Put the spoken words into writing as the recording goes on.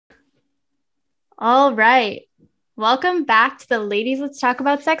All right. Welcome back to the Ladies Let's Talk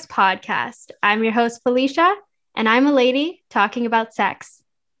About Sex podcast. I'm your host, Felicia, and I'm a lady talking about sex.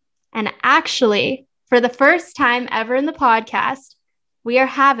 And actually, for the first time ever in the podcast, we are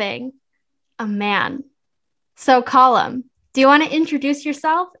having a man. So, Colum, do you want to introduce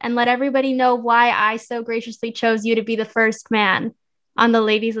yourself and let everybody know why I so graciously chose you to be the first man on the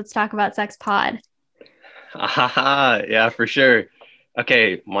Ladies Let's Talk About Sex pod? Yeah, for sure.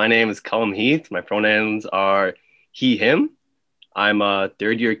 Okay, my name is Cullum Heath. My pronouns are he, him. I'm a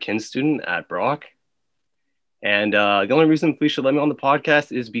third year kin student at Brock. And the only reason Felicia let me on the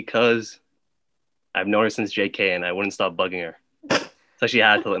podcast is because I've known her since JK and I wouldn't stop bugging her. So she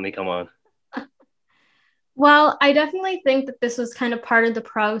had to let me come on. Well, I definitely think that this was kind of part of the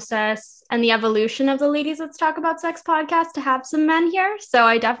process and the evolution of the Ladies Let's Talk About Sex podcast to have some men here. So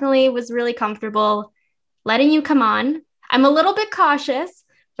I definitely was really comfortable letting you come on. I'm a little bit cautious,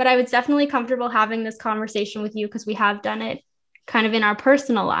 but I was definitely comfortable having this conversation with you because we have done it kind of in our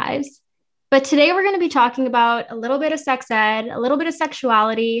personal lives. But today we're going to be talking about a little bit of sex ed, a little bit of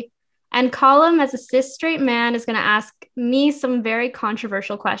sexuality, and Colum, as a cis straight man, is going to ask me some very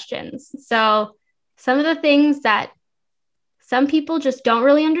controversial questions. So some of the things that some people just don't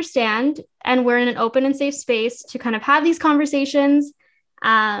really understand, and we're in an open and safe space to kind of have these conversations.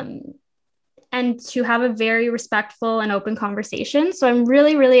 And to have a very respectful and open conversation. So I'm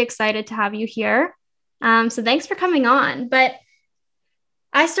really, really excited to have you here. So thanks for coming on. But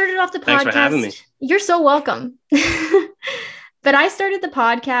I started off the podcast. Thanks for having me. You're so welcome. But I started the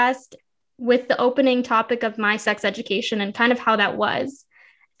podcast with the opening topic of my sex education and kind of how that was.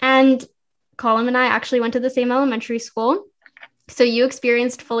 And Colum and I actually went to the same elementary school. So you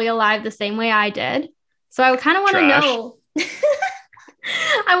experienced Fully Alive the same way I did. So I kind of want to know...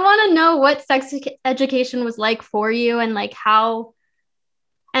 I want to know what sex education was like for you and like how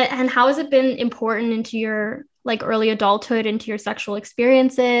has it been important into your like early adulthood, into your sexual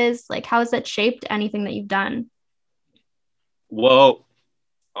experiences? Like how has that shaped anything that you've done? Well,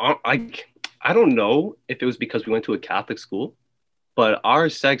 I don't know if it was because we went to a Catholic school, but our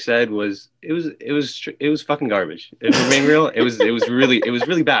sex ed was fucking garbage. If we're being real, it was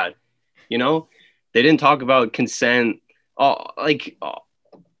really bad. You know, they didn't talk about consent. To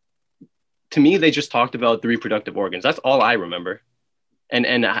me, they just talked about the reproductive organs. That's all I remember,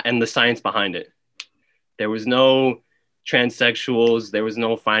 and the science behind it. There was no transsexuals. There was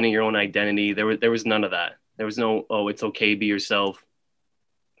no finding your own identity. There was none of that. There was no, oh, it's okay, be yourself.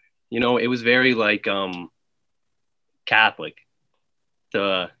 You know, it was very like Catholic,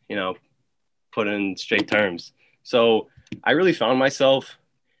 to put in straight terms. So I really found myself,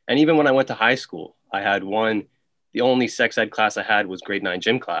 and even when I went to high school, I had the only sex ed class I had was grade 9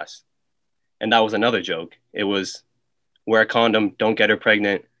 gym class. And that was another joke. It was wear a condom, don't get her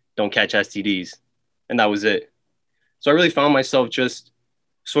pregnant, don't catch STDs. And that was it. So I really found myself just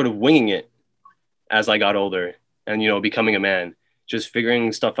sort of winging it as I got older and, becoming a man, just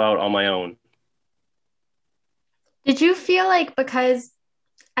figuring stuff out on my own. Did you feel like, because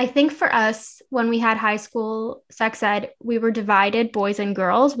I think for us, when we had high school sex ed, we were divided, boys and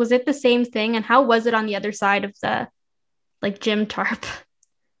girls. Was it the same thing? And how was it on the other side of the like gym tarp?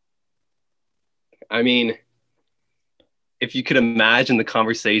 I mean, if you could imagine the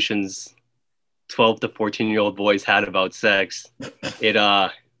conversations 12 to 14-year-old boys had about sex, it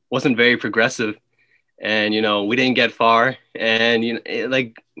wasn't very progressive. And, we didn't get far. And,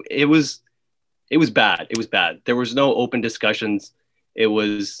 it was bad. It was bad. There was no open discussions. It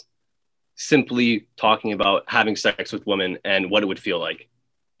was simply talking about having sex with women and what it would feel like.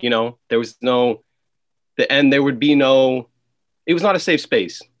 There was there would be no, it was not a safe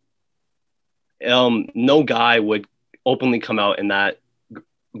space. No guy would openly come out in that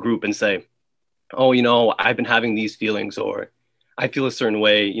group and say, oh, I've been having these feelings, or I feel a certain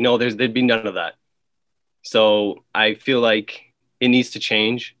way. There'd be none of that. So I feel like it needs to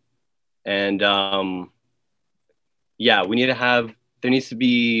change. And there needs to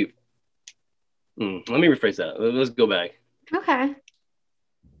be, let me rephrase that. Let's go back. Okay.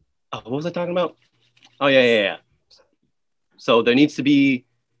 Oh, what was I talking about? Oh, yeah. So there needs to be,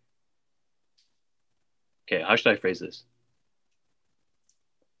 okay, how should I phrase this?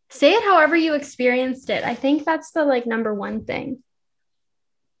 Say it however you experienced it. I think that's the like number one thing.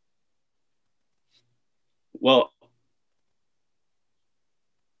 Well,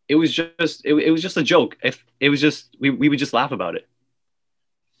 it was just a joke. If it was just, we would just laugh about it.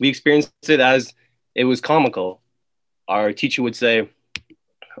 We experienced it as it was comical. Our teacher would say,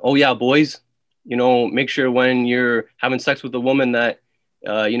 oh yeah, boys, make sure when you're having sex with a woman that,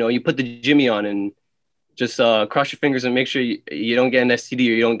 you put the Jimmy on and Just cross your fingers and make sure you don't get an STD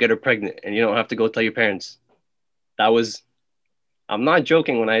or you don't get her pregnant and you don't have to go tell your parents. That was, I'm not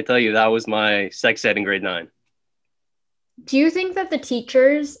joking when I tell you that was my sex ed in grade 9. Do you think that the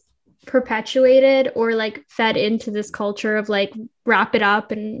teachers perpetuated or like fed into this culture of like wrap it up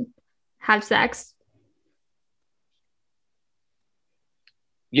and have sex?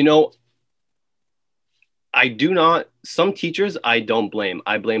 You know, I do not, some teachers I don't blame.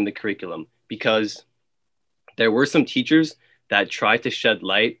 I blame the curriculum because there were some teachers that tried to shed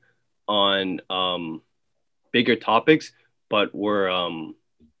light on bigger topics, but weren't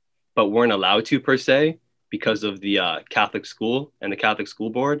allowed to per se because of the Catholic school and the Catholic school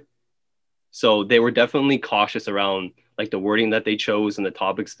board. So they were definitely cautious around like the wording that they chose and the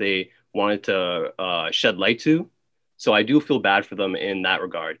topics they wanted to shed light to. So I do feel bad for them in that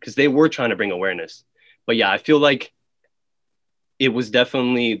regard because they were trying to bring awareness. But yeah, I feel like it was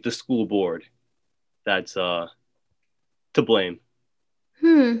definitely the school board that's to blame.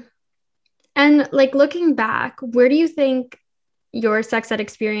 And like looking back, where do you think your sex ed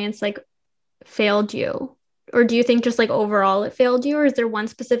experience like failed you? Or do you think just like overall it failed you? Or is there one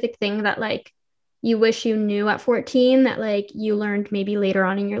specific thing that like you wish you knew at 14 that like you learned maybe later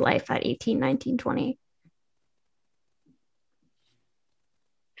on in your life at 18, 19, 20?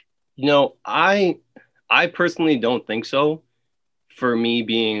 You know, I personally don't think so for me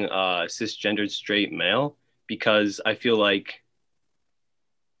being a cisgendered straight male because I feel like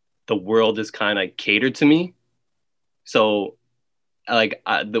the world is kind of catered to me. So like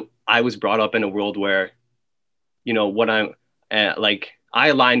I was brought up in a world where, you know, what I'm like, I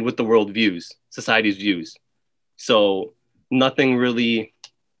aligned with the world views, society's views. So nothing really,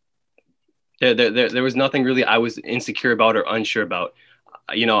 there was nothing really I was insecure about or unsure about.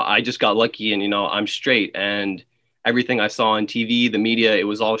 You know, I just got lucky and, you know, I'm straight and everything I saw on TV, the media, it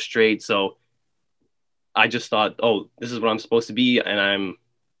was all straight. So I just thought, oh, this is what I'm supposed to be. And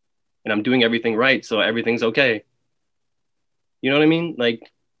I'm doing everything right. So everything's okay. You know what I mean? Like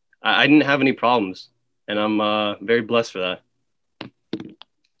I didn't have any problems and I'm very blessed for that.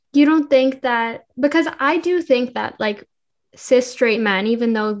 You don't think that, because I do think that like cis straight men,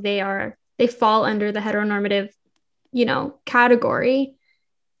 even though they fall under the heteronormative, you know, category,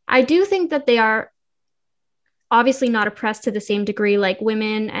 I do think that they are obviously not oppressed to the same degree like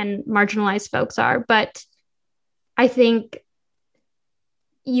women and marginalized folks are. But I think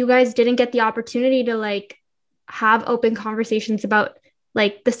you guys didn't get the opportunity to like have open conversations about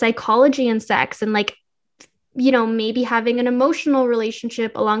like the psychology and sex and like, you know, maybe having an emotional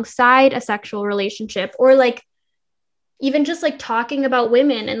relationship alongside a sexual relationship, or like even just like talking about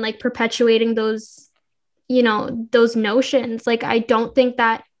women and like perpetuating those, you know, those notions. Like I don't think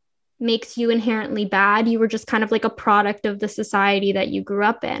that makes you inherently bad. You were just kind of like a product of the society that you grew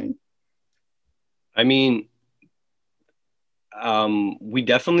up in. I mean, we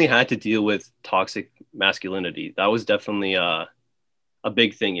definitely had to deal with toxic masculinity. That was definitely a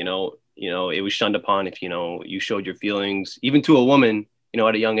big thing, you know. You know, it was shunned upon if, you know, you showed your feelings, even to a woman, you know,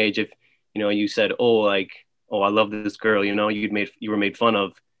 at a young age. If, you know, you said, oh, like, oh, I love this girl, you know, you were made fun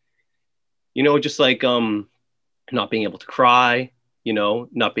of, you know, just like not being able to cry, you know,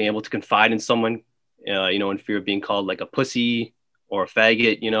 not being able to confide in someone, you know, in fear of being called like a pussy or a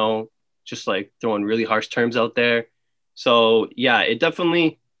faggot, you know, just like throwing really harsh terms out there. So yeah, it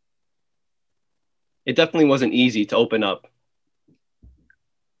definitely wasn't easy to open up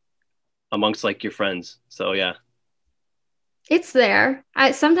amongst like your friends. So yeah. It's there.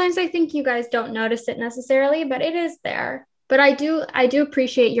 Sometimes I think you guys don't notice it necessarily, but it is there. But I do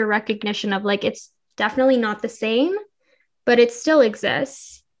appreciate your recognition of like it's definitely not the same, but it still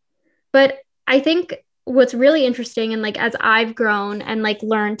exists. But I think what's really interesting, and like as I've grown and like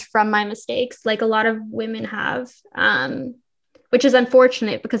learned from my mistakes, like a lot of women have, which is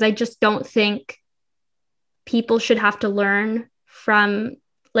unfortunate because I just don't think people should have to learn from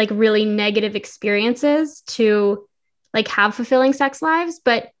like really negative experiences to like have fulfilling sex lives.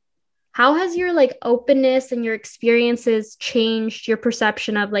 But how has your like openness and your experiences changed your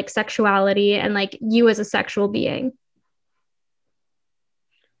perception of like sexuality and like you as a sexual being?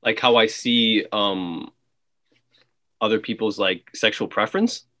 Like how I see other people's like sexual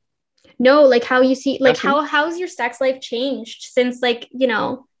preference. No, like how you see like Asking? how's your sex life changed since like, you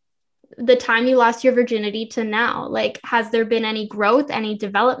know, the time you lost your virginity to now? Like has there been any growth, any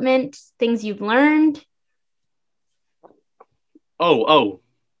development, things you've learned? Oh,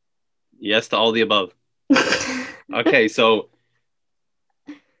 yes to all the above. Okay, so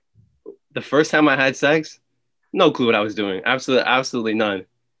the first time I had sex, no clue what I was doing. Absolutely none.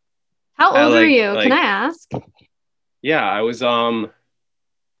 How I old are you? Can I ask? yeah, I was oh,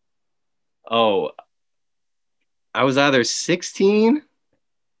 I was either 16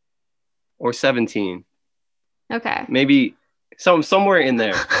 or 17. Okay. Maybe somewhere in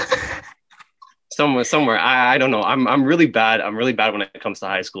there. Somewhere. I don't know. I'm really bad. I'm really bad when it comes to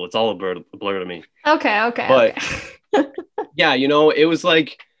high school. It's all a blur to me. Okay. But yeah, you know, it was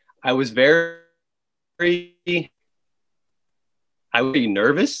like I was I was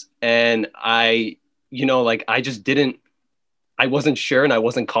nervous, and you know, like I wasn't sure and I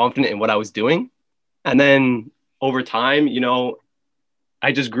wasn't confident in what I was doing. And then over time, you know,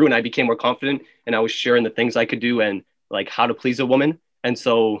 I just grew and I became more confident, and I was sure in the things I could do and like how to please a woman. And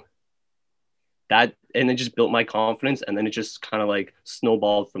so and it just built my confidence, and then it just kind of like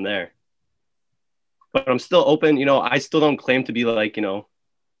snowballed from there. But I'm still open, you know, I still don't claim to be like, you know,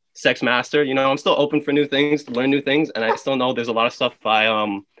 sex master. You know, I'm still open for new things, to learn new things, and I still know there's a lot of stuff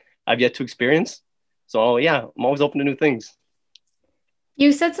I've yet to experience. So yeah, I'm always open to new things.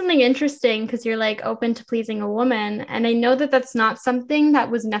 You said something interesting because you're like open to pleasing a woman. And I know that that's not something that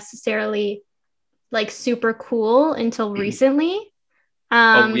was necessarily like super cool until recently. Oh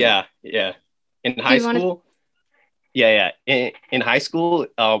Um, yeah. In do high you want to? school, yeah. In high school,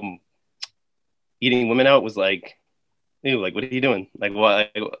 eating women out was like, ew, like what are you doing? Like what,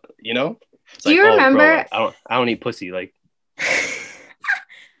 you know? It's Do like, you oh, bro, remember? like I don't eat pussy. Like,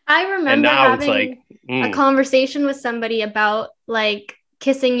 I and remember now it's like, having a conversation with somebody about like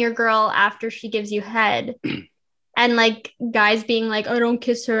kissing your girl after she gives you head, and like guys being like, "I don't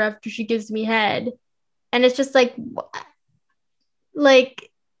kiss her after she gives me head," and it's just like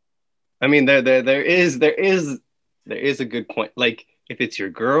I mean, there is a good point. Like, if it's your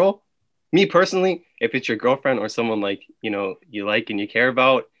girl, me personally, if it's your girlfriend or someone like, you know, you like and you care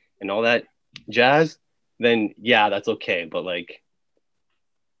about and all that jazz, then yeah, that's okay. But like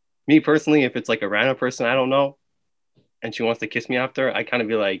me personally, if it's like a random person I don't know and she wants to kiss me after, I kind of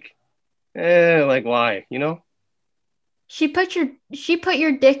be like, like why, you know? she put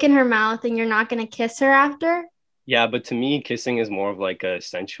your dick in her mouth and you're not gonna kiss her after. Yeah, but to me, kissing is more of like a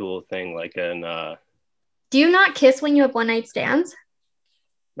sensual thing, like an Do you not kiss when you have one night stands?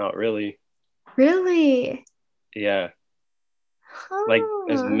 not really. Really? Yeah, like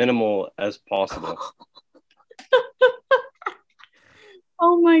as Huh. minimal as possible.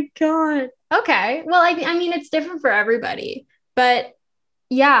 Oh my God. Okay. Well, I mean, it's different for everybody, but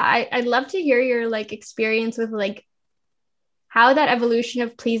yeah, I'd love to hear your like experience with like how that evolution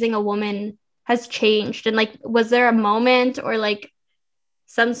of pleasing a woman has changed. And like, was there a moment or like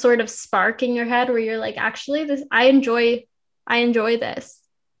some sort of spark in your head where you're like, actually, I enjoy this.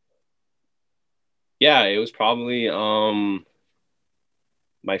 Yeah, it was probably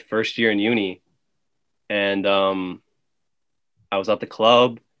my first year in uni, and I was at the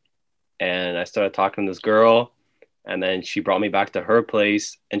club and I started talking to this girl, and then she brought me back to her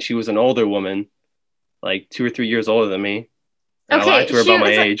place, and she was an older woman, like 2 or 3 years older than me. And I lied Okay, to her about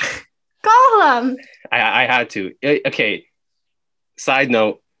my shoot, age. call him. I had to. Okay. Side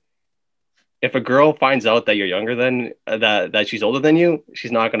note: if a girl finds out that you're younger than that she's older than you,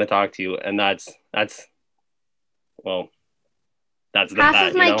 she's not going to talk to you, and that's well, that's Half of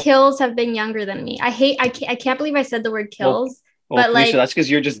that. You my know. kills have been younger than me. I can't believe I said the word Well, kills, but Felicia, like, that's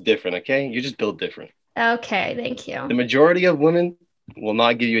because you're just different. Okay, you're just built different. okay, thank The you. majority of women will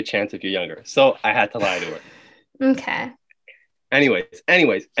not give you a chance if you're younger. So I had to lie to her. Okay. Anyways,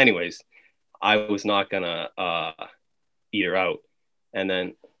 I was not gonna eat her out. And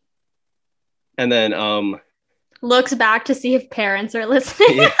then and then Looks back to see if parents are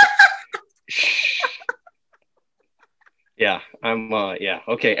listening. yeah. Yeah, I'm yeah.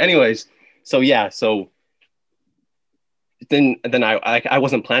 Okay. Anyways, so yeah, so then I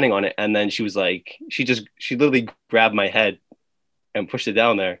wasn't planning on it, and then she was like she literally grabbed my head and pushed it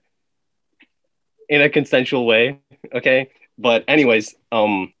down there in a consensual way. Okay. But anyways,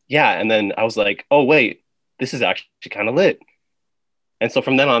 yeah, and then I was like, oh wait, this is actually kind of lit. And so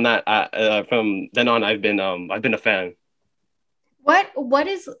from then on, I've been a fan. What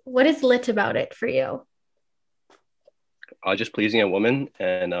is lit about it for you? Just pleasing a woman,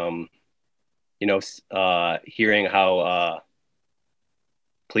 and you know, hearing how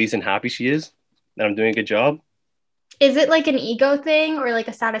pleased and happy she is that I'm doing a good job. Is it like an ego thing or like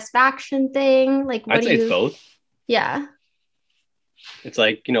a satisfaction thing? Like what I'd do say it's you both. Yeah. It's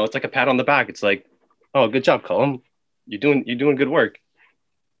like, you know, it's like a pat on the back. It's like, oh, good job, Colin. You're doing good work.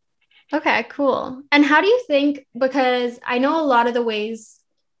 Okay, cool. And how do you think, because I know a lot in the ways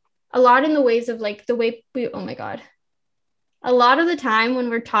of like the way we, oh my God. A lot of the time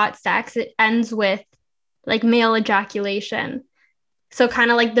when we're taught sex, it ends with like male ejaculation. So kind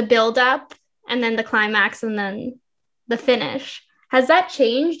of like the build up and then the climax and then the finish. Has that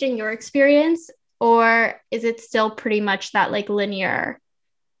changed in your experience? or is it still pretty much that like linear?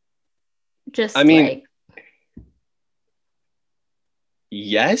 Just I mean, like,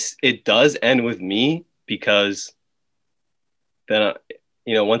 yes, it does end with me because then,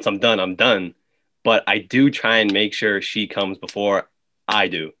 once I'm done, I'm done. But I do try and make sure she comes before I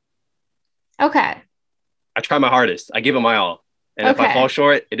do. okay. I try my hardest. I give it my all. And if I fall Okay.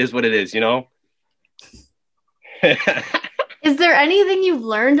 short, it is what it is, you know? Is there anything you've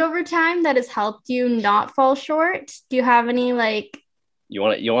learned over time that has helped you not fall short? Do you have any like, you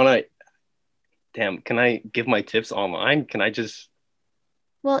wanna damn, can I give my tips online? Can I just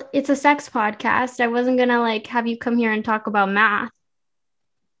well, it's a sex podcast. I wasn't gonna like have you come here and talk about math.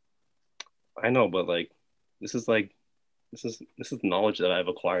 I know, but like this is knowledge that I've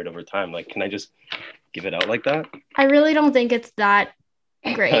acquired over time. Like, can I just give it out like that? I really don't think it's that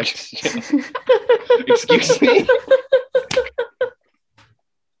great. Excuse me.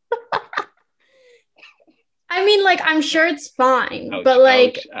 I mean, like, I'm sure it's fine, Ouch, but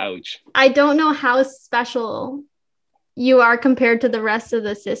like, ouch. I don't know how special you are compared to the rest of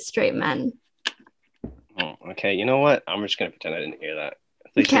the cis straight men. Oh, okay, you know what? I'm just gonna pretend I didn't hear that.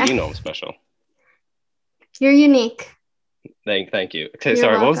 Felicia, Okay. you know I'm special. You're unique. Thank you. Okay, You're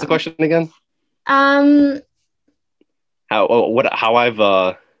sorry. What was the welcome. question again? Um, How I've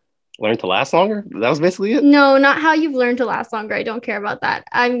learned to last longer? That was basically it. no, not how you've learned to last longer. I don't care about that.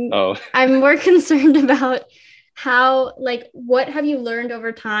 Oh, I'm more concerned about how, like, what have you learned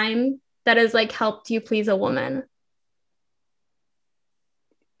over time that has like helped you please a woman?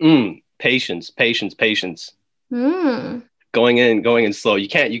 patience. Hmm. Going in slow. You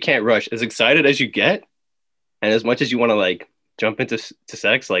can't rush. As excited as you get, and as much as you want to like jump into to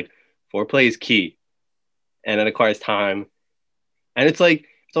sex, like foreplay is key, and it requires time. And it's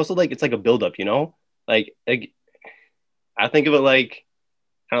also like it's like a buildup, you know. Like I think of it like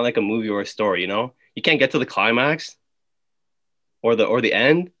kind of like a movie or a story, you know. You can't get to the climax or the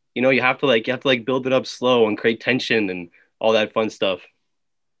end. You know, you have to like build it up slow and create tension and all that fun stuff.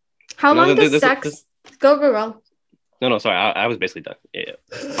 How You know, long does there's sex go? no, sorry, I was basically done. Yeah.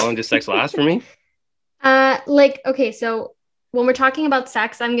 How long does sex last for me? Like, okay, so when we're talking about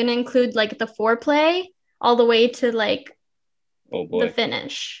sex, I'm gonna include like the foreplay all the way to like Oh the boy.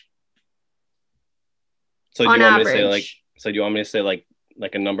 finish So do on you want me to say like average. so do you want me to say like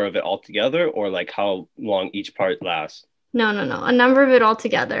a number of it all together or like how long each part lasts? No, no, no. A number of it all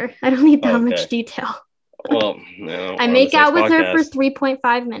together. I don't need that much Okay. detail. Well, I we're on the make sex out with her for podcast.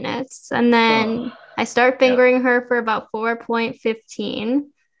 3.5 minutes and then I start Yeah. fingering her for about 4.15.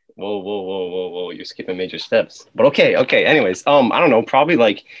 Whoa. You're skipping major steps. But okay. Anyways, I don't know. Probably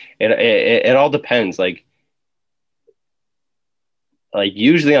like it all depends. Like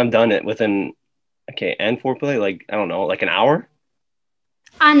usually I'm done it within and foreplay, like I don't know, like an hour?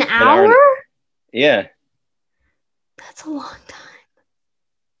 An An hour hour? and yeah. That's a long time.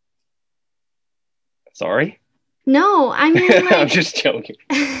 Sorry. No, I mean I'm like just joking.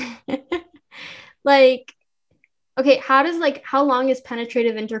 like okay, how long is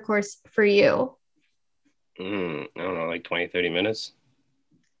penetrative intercourse for you? I don't know, like 20, 30 minutes.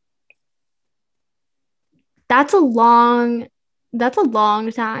 That's a long that's a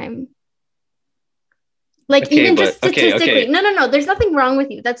long time. Like Okay, even just but statistically. okay. No, there's nothing wrong with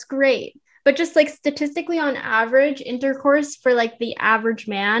you. That's great. But just like statistically on average, intercourse for like the average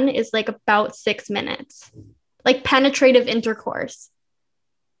man is like about 6 minutes. Like penetrative intercourse.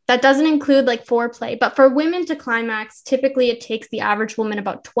 That doesn't include like foreplay, but for women to climax, typically it takes the average woman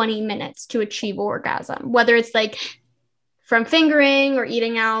about 20 minutes to achieve orgasm, whether it's like from fingering or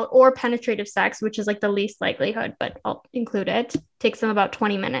eating out or penetrative sex, which is like the least likelihood, but I'll include it. Takes them about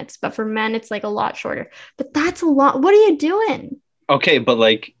 20 minutes. But for men, it's like a lot shorter. But that's a lot. What are you doing? Okay, but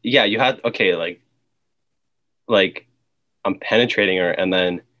like yeah, you had okay, like I'm penetrating her and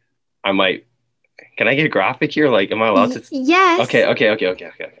then I might can I get graphic here? Like am I allowed to Yes. Okay.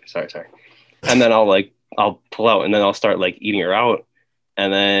 Sorry. And then I'll pull out and then I'll start like eating her out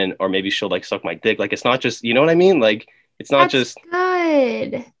and then or maybe she'll like suck my dick. Like it's not just you know what I mean? Like it's not That's just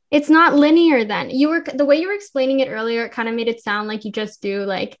good. It's not linear then. The way you were explaining it earlier, it kind of made it sound like you just do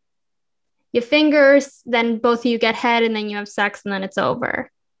like your fingers, then both of you get head, and then you have sex, and then it's over.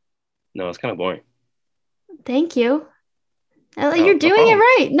 no, it's kind of boring. Thank you. Oh, You're no doing it problem.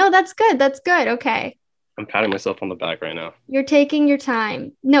 right. No, that's good. That's good. Okay. I'm patting myself on the back right now. You're taking your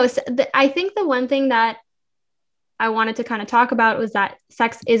time. No, I think the one thing that I wanted to kind of talk about was that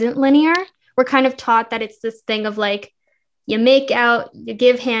sex isn't linear. We're kind of taught that it's this thing of like, you make out, you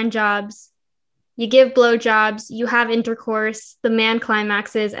give hand jobs, you give blow jobs, you have intercourse, the man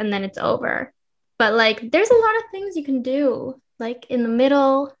climaxes, and then it's over. But like, there's a lot of things you can do, like in the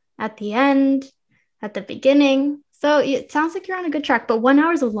middle, at the end. at the beginning. So it sounds like you're on a good track, but 1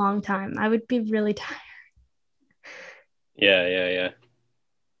 hour is a long time. I would be really tired. Yeah.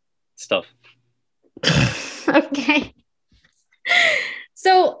 It's tough. Okay.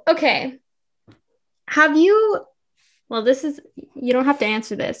 So, okay. Have you, well, this is, you don't have to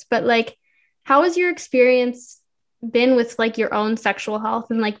answer this, but like, how has your experience been with like your own sexual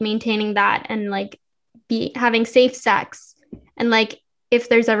health and like maintaining that and like having safe sex? And like, if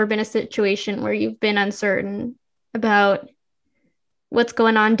there's ever been a situation where you've been uncertain about what's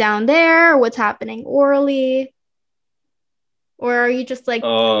going on down there or what's happening orally, or are you just like,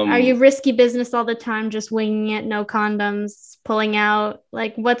 are you risky business all the time, just winging it, no condoms, pulling out?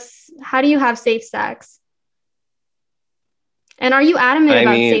 Like, how do you have safe sex? And are you adamant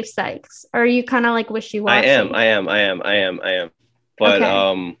about safe sex? Or are you kind of like wishy-washy? I am. But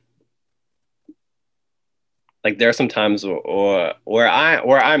okay. Like there are some times where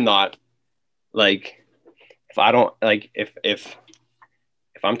I'm not, like, if I don't, like, if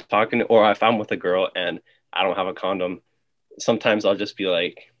I'm talking or if I'm with a girl and I don't have a condom, sometimes I'll just be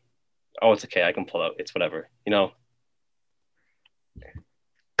like, oh, it's okay, I can pull out, it's whatever, you know.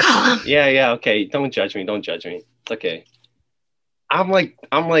 Yeah, okay, don't judge me, it's okay. I'm like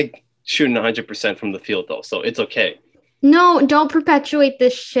shooting 100% from the field though, so it's okay. No, don't perpetuate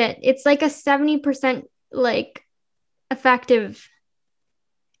this shit. It's like a 70% like effective.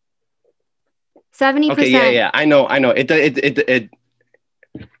 70%. Okay, yeah. I know. It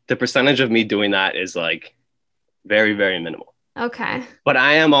the percentage of me doing that is like very, very minimal. Okay. But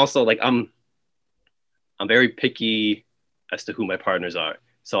I am also like I'm very picky as to who my partners are.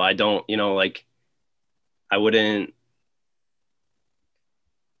 So I don't, like I wouldn't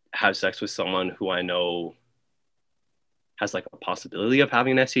have sex with someone who I know has like a possibility of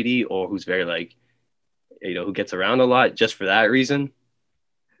having an STD or who's very like, who gets around a lot just for that reason.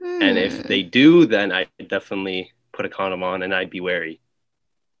 And if they do, then I definitely put a condom on and I'd be wary.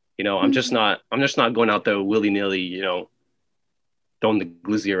 I'm just not going out there willy-nilly, throwing the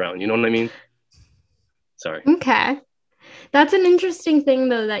glizzy around. You know what I mean? Sorry. Okay. That's an interesting thing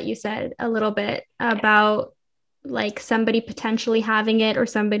though that you said a little bit about like somebody potentially having it or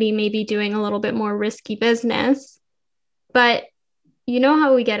somebody maybe doing a little bit more risky business. But you know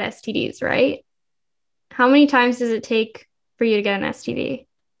how we get STDs, right? How many times does it take for you to get an STD?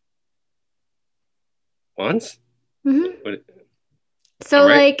 Once? Mm-hmm. So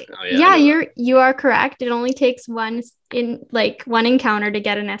right? Like, you are correct. It only takes one encounter to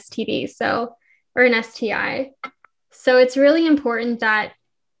get an STD. So, or an STI. So it's really important that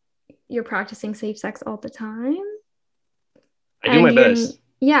you're practicing safe sex all the time. I do my best.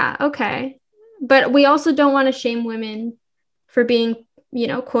 Yeah, okay. But we also don't want to shame women for being,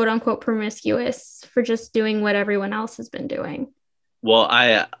 quote unquote promiscuous, for just doing what everyone else has been doing. Well,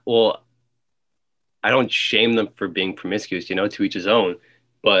 I don't shame them for being promiscuous, to each his own,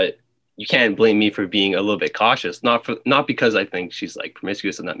 but you can't blame me for being a little bit cautious, not because I think she's like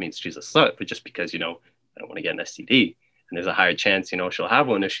promiscuous and that means she's a slut, but just because, I don't want to get an STD and there's a higher chance, she'll have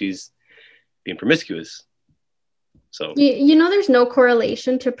one if she's being promiscuous. So, there's no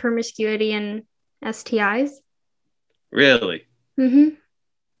correlation to promiscuity and STIs. Really? Mm-hmm.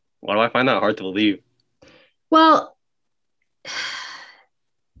 Why do I find that hard to believe? Well,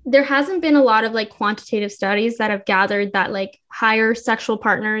 there hasn't been a lot of like quantitative studies that have gathered that like higher sexual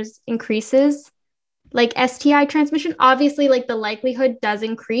partners increases like STI transmission. Obviously, like the likelihood does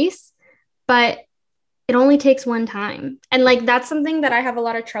increase, but it only takes one time. And like that's something that I have a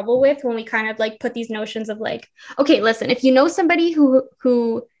lot of trouble with when we kind of like put these notions of like, okay, listen, if you know somebody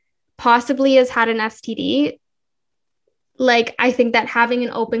who possibly has had an STD, like I think that having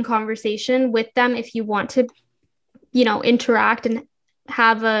an open conversation with them, if you want to, interact and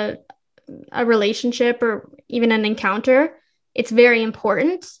have a relationship or even an encounter, it's very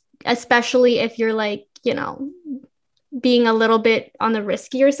important, especially if you're like, being a little bit on the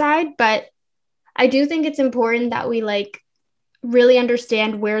riskier side. But I do think it's important that we like really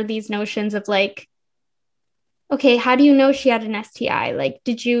understand where these notions of like, okay, how do you know she had an STI? Like,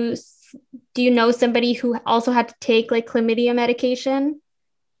 do you know somebody who also had to take like chlamydia medication?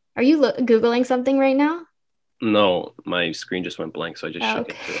 Are you Googling something right now? No, my screen just went blank, so I just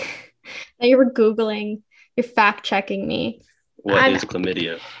shook it. Now you were Googling, you're fact checking me. What is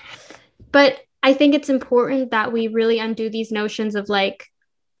chlamydia? But I think it's important that we really undo these notions of like,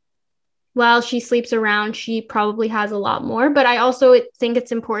 well, she sleeps around, she probably has a lot more. But I also think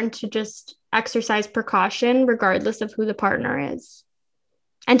it's important to just exercise precaution regardless of who the partner is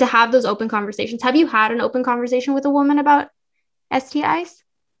and to have those open conversations. Have you had an open conversation with a woman about STIs?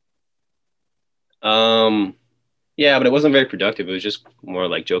 Yeah, but it wasn't very productive. It was just more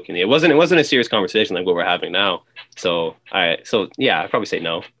like jokingly. It wasn't a serious conversation like what we're having now. So yeah, I'd probably say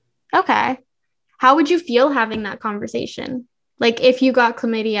no. Okay. How would you feel having that conversation? Like if you got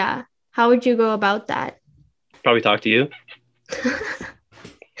chlamydia, how would you go about that? Probably talk to you.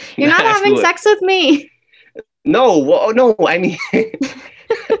 You're not Ask having what- sex with me. No, well, no. I mean,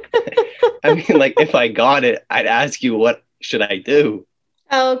 like if I got it, I'd ask you what should I do.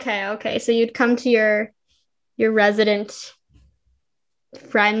 Oh, okay. So you'd come to your resident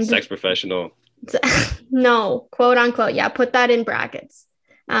friend. Sex professional. No, quote unquote. Yeah, put that in brackets.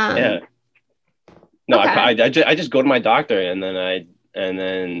 Yeah. No, Okay. I just go to my doctor and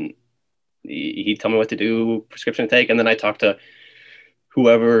then he'd tell me what to do, prescription to take, and then I talk to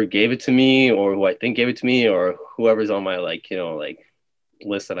whoever gave it to me or who I think gave it to me or whoever's on my like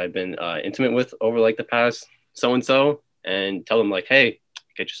list that I've been intimate with over like the past so and so, and tell them like, hey,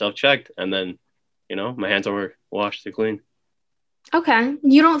 get yourself checked, and then my hands are washed, they're clean. Okay.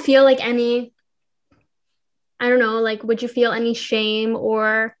 You don't feel like any, I don't know, like would you feel any shame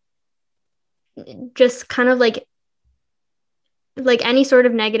or just kind of like any sort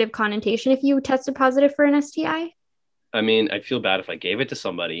of negative connotation if you tested positive for an STI? I mean, I'd feel bad if I gave it to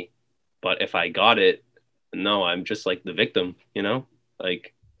somebody, but if I got it, no, I'm just like the victim,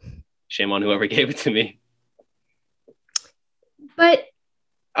 like shame on whoever gave it to me. But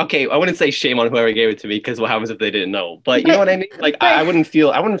okay, I wouldn't say shame on whoever gave it to me because what happens if they didn't know? But you know what I mean? Like I wouldn't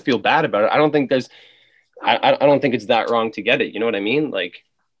feel bad about it. I don't think I don't think it's that wrong to get it. You know what I mean? Like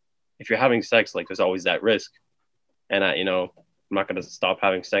if you're having sex, like there's always that risk. And I'm not going to stop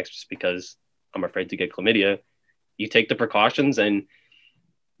having sex just because I'm afraid to get chlamydia. You take the precautions and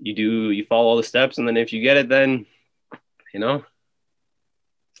you follow all the steps. And then if you get it, then,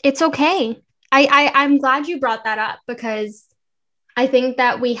 it's okay. I'm glad you brought that up because I think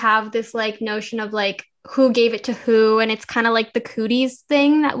that we have this like notion of like who gave it to who. And it's kind of like the cooties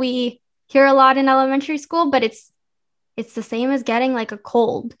thing that we hear a lot in elementary school, but it's the same as getting like a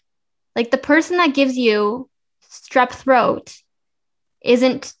cold. Like the person that gives you strep throat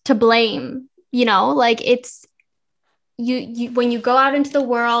isn't to blame, like it's you when you go out into the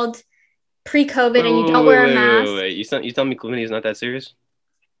world pre-COVID and you don't wear a mask. Wait. You tell me chlamydia is not that serious?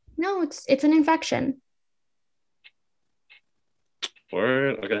 No, it's an infection.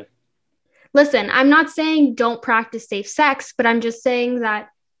 Okay. Listen, I'm not saying don't practice safe sex, but I'm just saying that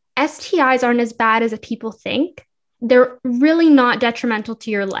STIs aren't as bad as people think. They're really not detrimental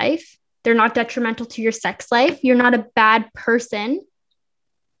to your life. They're not detrimental to your sex life. You're not a bad person.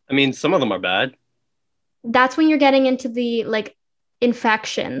 I mean, some of them are bad. That's when you're getting into the like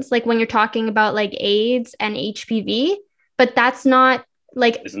infections, like when you're talking about like AIDS and HPV, but that's not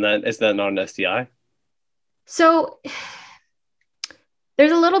like. Is that not an STI? So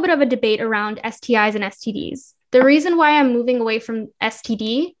there's a little bit of a debate around STIs and STDs. The reason why I'm moving away from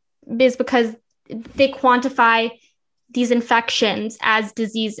STD is because they quantify these infections as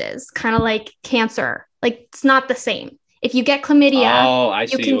diseases, kind of like cancer. Like it's not the same. If you get chlamydia,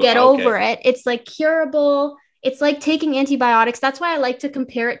 you can get over it. It's like curable. It's like taking antibiotics. That's why I like to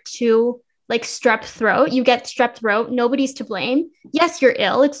compare it to like strep throat. You get strep throat, nobody's to blame. Yes, you're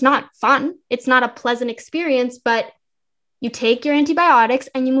ill. It's not fun. It's not a pleasant experience, but you take your antibiotics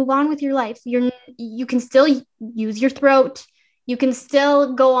and you move on with your life. You can still use your throat. You can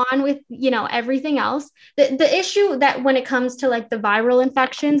still go on with, everything else. The issue that when it comes to like the viral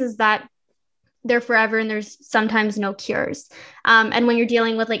infections is that they're forever and there's sometimes no cures. And when you're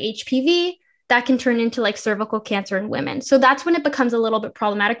dealing with like HPV, that can turn into like cervical cancer in women. So that's when it becomes a little bit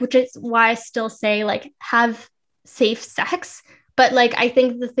problematic, which is why I still say like have safe sex. But like, I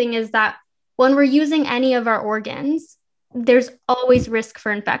think the thing is that when we're using any of our organs, there's always risk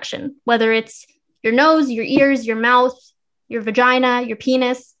for infection, whether it's your nose, your ears, your mouth, your vagina, your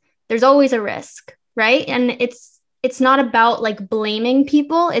penis, there's always a risk, right? And it's not about like blaming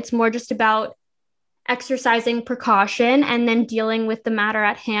people. It's more just about exercising precaution and then dealing with the matter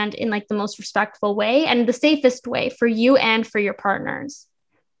at hand in like the most respectful way and the safest way for you and for your partners.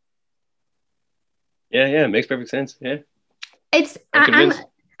 Yeah, it makes perfect sense. Yeah.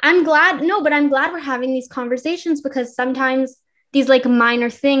 I'm glad we're having these conversations because sometimes these like minor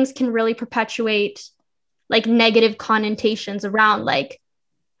things can really perpetuate like negative connotations around like,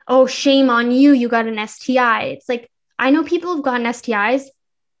 oh, shame on you, you got an STI. It's like, I know people who've gotten STIs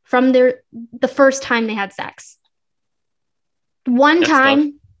from the first time they had sex. One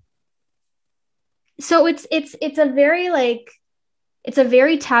time. So it's a very like, it's a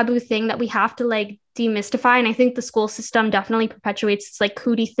very taboo thing that we have to like demystify. And I think the school system definitely perpetuates this like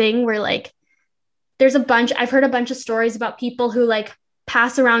cootie thing where like, I've heard a bunch of stories about people who like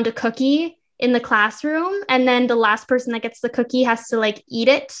pass around a cookie in the classroom, and then the last person that gets the cookie has to like eat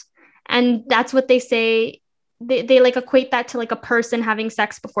it. And that's what they say. They like equate that to like a person having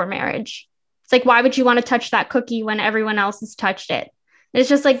sex before marriage. It's like, why would you want to touch that cookie when everyone else has touched it? And it's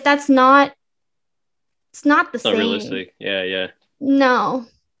just like, it's not the same. Not realistic. Yeah. No.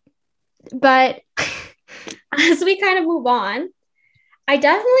 But as we kind of move on, I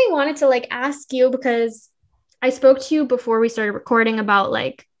definitely wanted to like ask you, because I spoke to you before we started recording about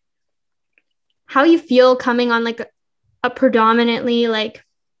like how you feel coming on like a predominantly like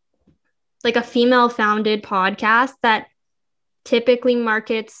a female founded podcast that typically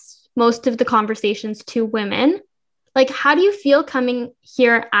markets most of the conversations to women. Like, how do you feel coming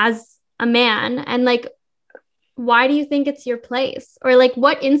here as a man, and like, why do you think it's your place, or like,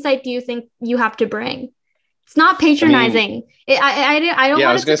 what insight do you think you have to bring? It's not patronizing. I don't. Yeah,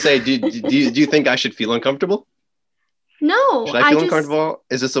 I was gonna say, do you think I should feel uncomfortable? No, should I feel uncomfortable?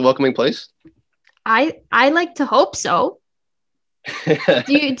 Is this a welcoming place? I like to hope so.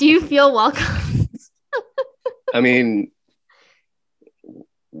 do you feel welcome? I mean,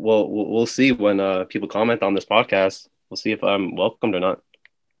 well, we'll see when people comment on this podcast. We'll see if I'm welcomed or not.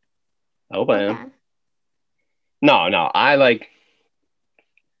 I hope I am. No, I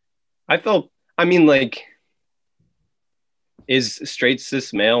felt, I mean, like, is straight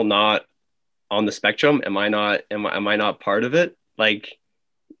cis male not on the spectrum? Am I not part of it? Like,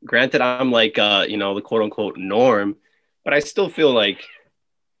 granted, I'm like, the quote unquote norm, but I still feel like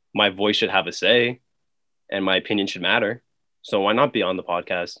my voice should have a say and my opinion should matter. So why not be on the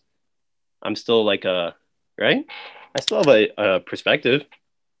podcast? I'm still like right? I still have a perspective.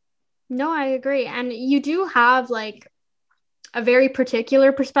 No, I agree. And you do have like a very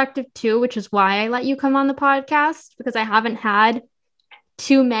particular perspective too, which is why I let you come on the podcast, because I haven't had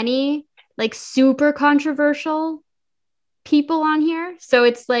too many like super controversial people on here. So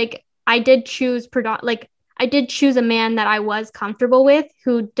it's like I did choose a man that I was comfortable with,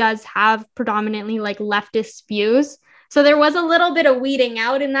 who does have predominantly like leftist views. So there was a little bit of weeding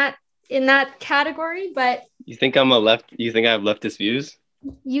out in that category, but you think I have leftist views?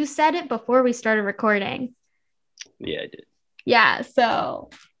 You said it before we started recording. Yeah, I did. Yeah,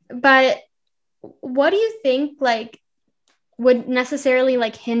 so, but what do you think like would necessarily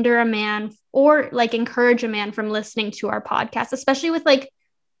like hinder a man or like encourage a man from listening to our podcast, especially with like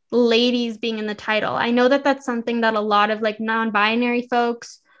ladies being in the title? I know that that's something that a lot of like non-binary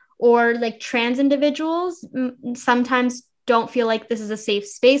folks or like trans individuals sometimes don't feel like this is a safe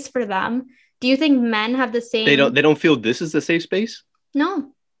space for them. Do you think men have the same? They don't feel this is a safe space?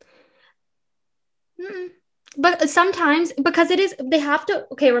 No. Mm-mm. But sometimes, because it is, they have to,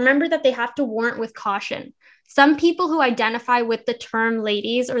 okay, remember that they have to warrant with caution. Some people who identify with the term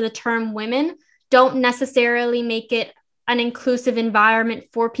ladies or the term women don't necessarily make it an inclusive environment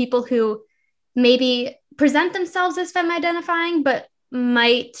for people who maybe present themselves as femme identifying, but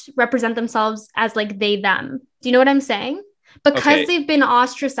might represent themselves as like they, them. Do you know what I'm saying? Because they've been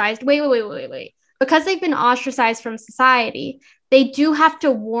ostracized. Wait. Because they've been ostracized from society, they do have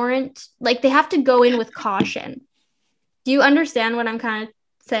to warrant, like they have to go in with caution. Do you understand what I'm kind of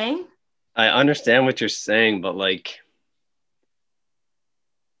saying? I understand what you're saying, but like,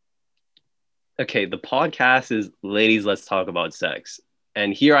 okay, the podcast is Ladies, Let's Talk About Sex.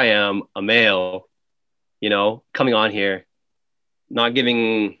 And here I am, a male, coming on here, not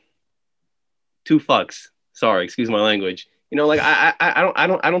giving two fucks. Sorry, excuse my language. Like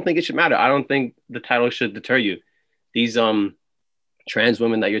I don't think it should matter. I don't think the title should deter you. These trans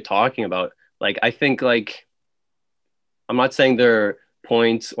women that you're talking about, like, I think, like, I'm not saying their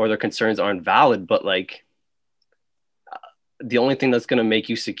points or their concerns aren't valid, but like the only thing that's going to make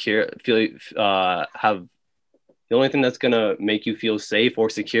you the only thing that's going to make you feel safe or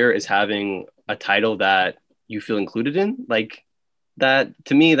secure is having a title that you feel included in. Like, that,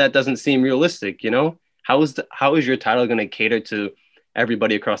 to me, that doesn't seem realistic. How is your title going to cater to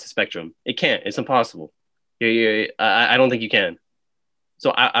everybody across the spectrum? It can't. It's impossible. I don't think you can.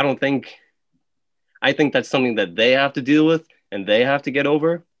 So I think that's something that they have to deal with and they have to get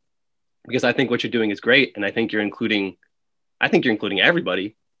over, because I think what you're doing is great. And I think you're including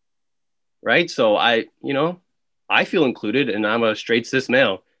everybody. Right. So I feel included, and I'm a straight cis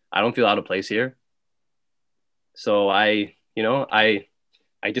male. I don't feel out of place here. So I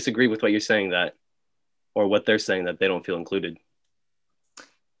disagree with what you're saying, or what they're saying, that they don't feel included.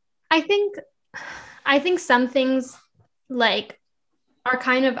 I think some things like are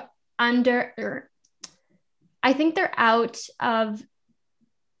kind of I think they're out of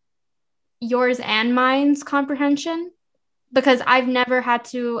yours and mine's comprehension, because I've never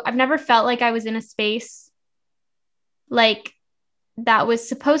felt like I was in a space like that was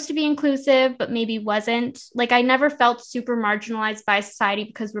supposed to be inclusive, but maybe wasn't. Like, I never felt super marginalized by society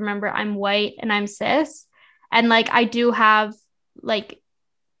because remember, I'm white and I'm cis. And like, like,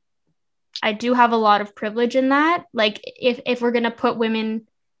 I do have a lot of privilege in that. Like, if we're going to put women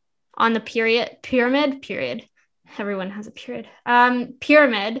on the pyramid, everyone has a period.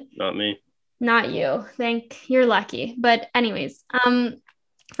 Pyramid. Not me. Not you. You're lucky. But anyways,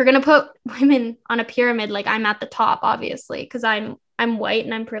 if we're gonna put women on a pyramid, like I'm at the top, obviously, because I'm white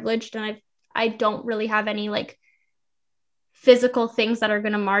and I'm privileged and I don't really have any like physical things that are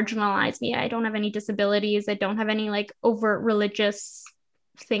gonna marginalize me. I don't have any disabilities. I don't have any like overt religious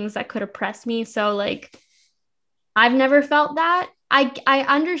things that could oppress me. So like I've never felt that. I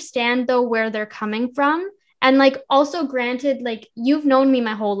understand though where they're coming from. And like also granted, like you've known me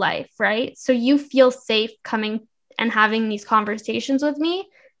my whole life, right? So you feel safe coming and having these conversations with me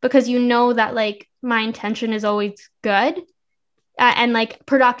because you know that like my intention is always good and like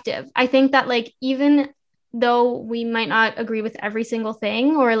productive. I think that like even though we might not agree with every single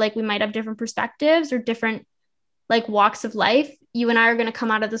thing or like we might have different perspectives or different like walks of life, you and I are going to come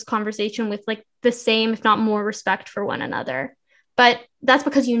out of this conversation with like the same, if not more, respect for one another. But that's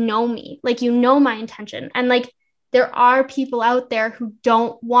because you know me, like you know my intention. And like there are people out there who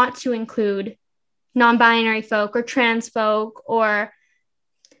don't want to include non-binary folk or trans folk or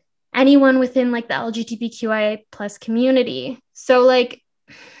anyone within like the LGBTQIA plus community. So like,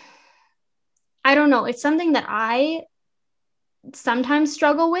 I don't know. It's something that I sometimes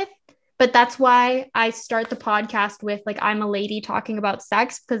struggle with, but that's why I start the podcast with like, I'm a lady talking about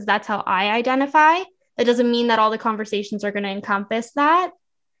sex because that's how I identify. That doesn't mean that all the conversations are going to encompass that.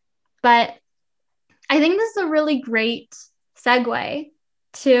 But I think this is a really great segue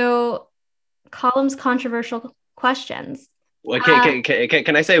to Column's controversial questions. Okay,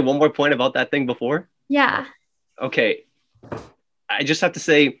 can I say one more point about that thing before? Yeah. Okay. I just have to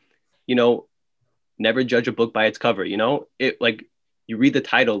say, never judge a book by its cover, It like you read the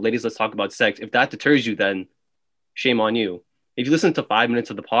title, Ladies, Let's Talk About Sex. If that deters you, then shame on you. If you listen to 5 minutes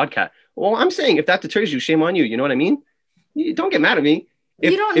of the podcast, well, I'm saying if that deters you, shame on you. You know what I mean? You don't get mad at me.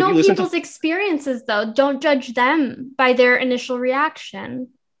 You don't know people's experiences, though. Don't judge them by their initial reaction.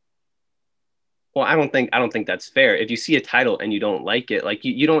 Well, I don't think that's fair. If you see a title and you don't like it, like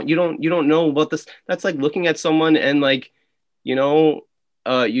you don't know what this. That's like looking at someone and like, you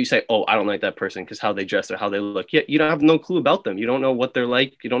say, oh, I don't like that person because how they dress or how they look. Yeah, you don't have no clue about them. You don't know what they're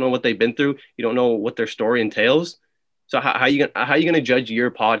like. You don't know what they've been through. You don't know what their story entails. So how you gonna judge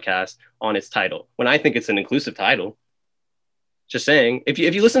your podcast on its title when I think it's an inclusive title? Just saying, if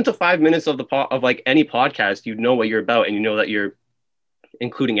you listen to 5 minutes of of like any podcast, you know what you're about and you know that you're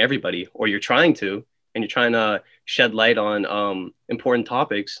including everybody, or you're trying to, and you're trying to shed light on important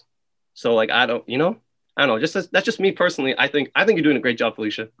topics. So like I don't know. That's just me personally. I think you're doing a great job,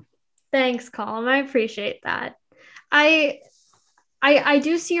 Felicia. Thanks, Colin. I appreciate that. I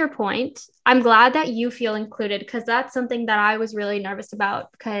do see your point. I'm glad that you feel included because that's something that I was really nervous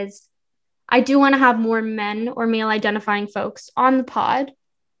about because I do want to have more men or male identifying folks on the pod,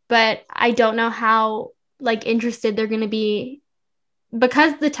 but I don't know how like interested they're going to be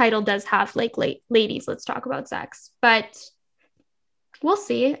because the title does have like ladies, let's talk about sex, but we'll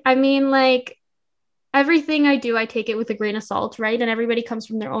see. I mean, like everything I do, I take it with a grain of salt, right? And everybody comes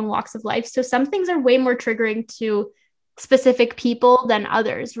from their own walks of life. So some things are way more triggering to specific people than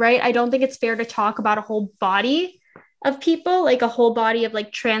others, right? I don't think it's fair to talk about a whole body of people, like a whole body of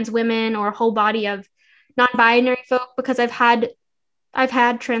like trans women or a whole body of non-binary folk, because I've had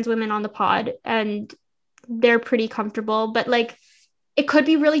trans women on the pod and they're pretty comfortable, but like it could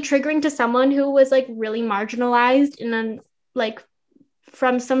be really triggering to someone who was like really marginalized and then like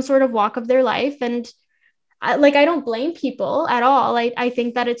from some sort of walk of their life. And I don't blame people at all. I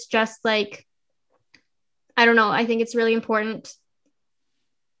think that it's just like, I don't know. I think it's really important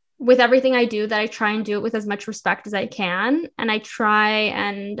with everything I do that I try and do it with as much respect as I can. And I try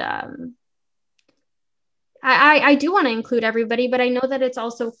and I do want to include everybody, but I know that it's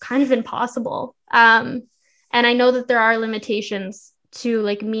also kind of impossible. And I know that there are limitations to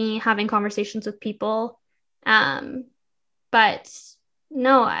like me having conversations with people. But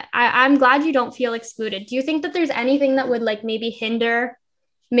no, I'm glad you don't feel excluded. Do you think that there's anything that would like maybe hinder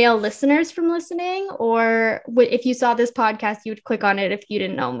male listeners from listening? Or if you saw this podcast, you would click on it if you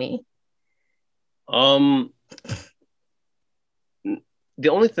didn't know me? The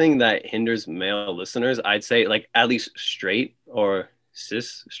only thing that hinders male listeners, I'd say like at least straight or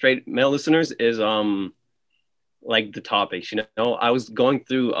cis straight male listeners is like the topics, I was going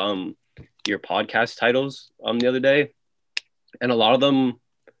through your podcast titles the other day, and a lot of them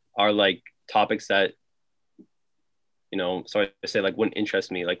are like topics that sorry to say, like, wouldn't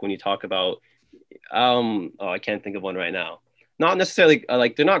interest me. Like when you talk about, I can't think of one right now. Not necessarily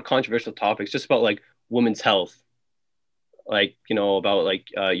like they're not controversial topics, just about like women's health, like about like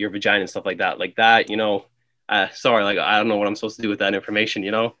your vagina and stuff like that, sorry, like I don't know what I'm supposed to do with that information.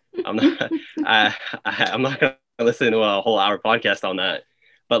 I'm not I'm not gonna listen to a whole hour podcast on that.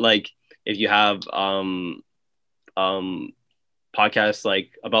 But like if you have podcasts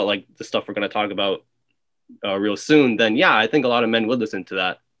like about like the stuff we're gonna talk about real soon, then yeah, I think a lot of men would listen to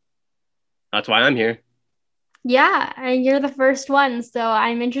that. That's why I'm here. Yeah, and you're the first one, so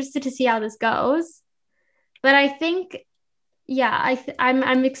I'm interested to see how this goes. But I think, yeah,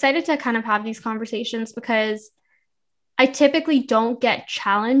 I'm excited to kind of have these conversations because I typically don't get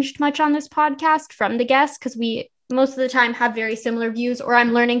challenged much on this podcast from the guests because we most of the time have very similar views, or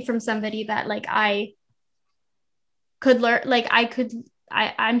I'm learning from somebody that like I could learn, like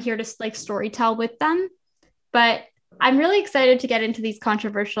I'm here to like story tell with them. But I'm really excited to get into these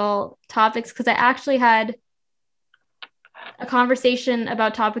controversial topics because I actually had a conversation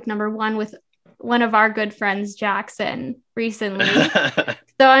about topic number one with one of our good friends, Jackson, recently.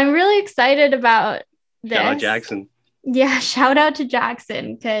 So I'm really excited about this. Shout out Jackson. Yeah, shout out to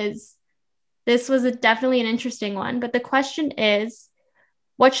Jackson because this was definitely an interesting one. But the question is,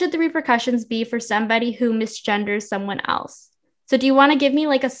 what should the repercussions be for somebody who misgenders someone else? So do you want to give me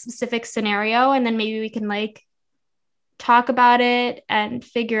like a specific scenario and then maybe we can like talk about it and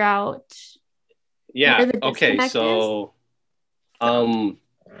figure out where the disconnect is?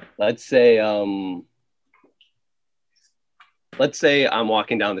 Let's say I'm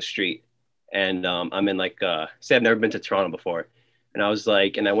walking down the street and I'm in like say I've never been to Toronto before, and I was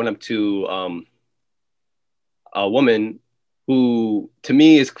like, and I went up to a woman who to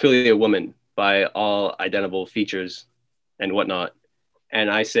me is clearly a woman by all identifiable features and whatnot, and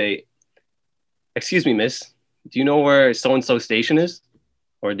I say, excuse me, miss, do you know where so and so station is,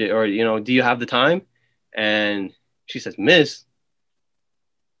 or do you have the time? And she says, miss.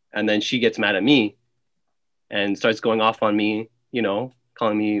 And then she gets mad at me and starts going off on me,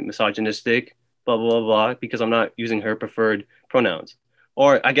 calling me misogynistic, blah, blah, blah, blah, because I'm not using her preferred pronouns.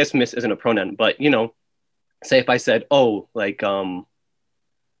 Or I guess miss isn't a pronoun, but, say if I said, oh, like, if I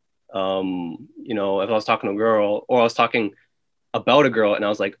was talking to a girl or I was talking about a girl and I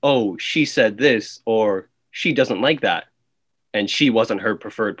was like, oh, she said this or she doesn't like that. And she wasn't her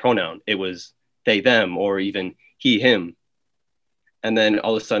preferred pronoun. It was they, them, or even he, him. And then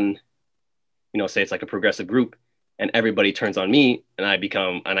all of a sudden, say it's like a progressive group and everybody turns on me and I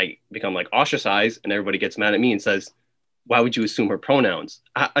become like ostracized and everybody gets mad at me and says, why would you assume her pronouns?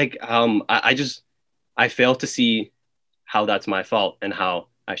 I fail to see how that's my fault and how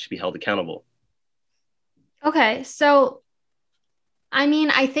I should be held accountable. Okay. So, I mean,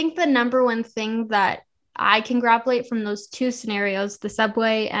 I think the number one thing that I congratulate from those two scenarios, the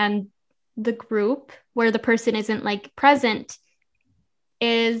subway and the group where the person isn't like present,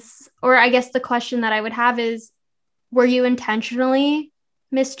 is, or I guess the question that I would have is, were you intentionally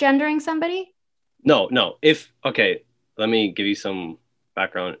misgendering somebody? No. Okay, let me give you some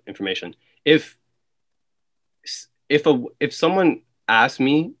background information. If someone asked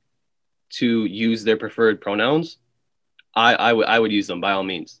me to use their preferred pronouns, I would use them by all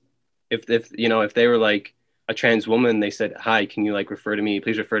means. If they were like a trans woman, they said, hi, can you like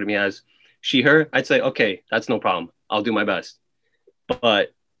please refer to me as she, her, I'd say, okay, that's no problem. I'll do my best.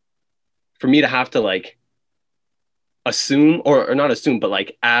 But for me to have to like assume or not assume, but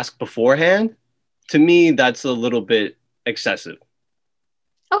like ask beforehand, to me, that's a little bit excessive.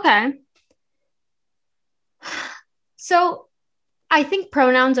 Okay. So I think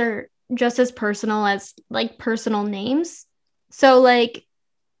pronouns are just as personal as like personal names. So like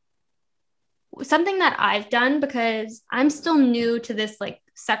something that I've done, because I'm still new to this like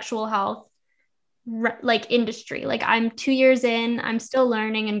sexual health like industry, like I'm 2 years in, I'm still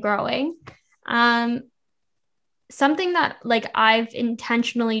learning and growing. Something that like I've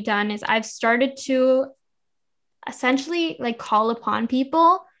intentionally done is I've started to essentially like call upon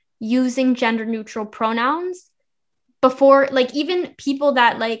people using gender neutral pronouns before, like even people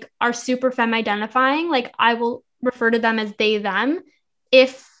that like are super femme identifying, like I will refer to them as they, them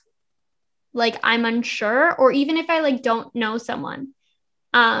if like I'm unsure, or even if I like don't know someone.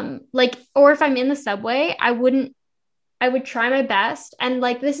 Like, or if I'm in the subway, I would try my best. And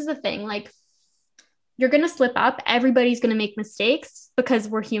like, this is the thing, like, you're going to slip up. Everybody's going to make mistakes because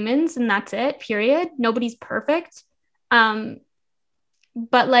we're humans and that's it, period. Nobody's perfect. But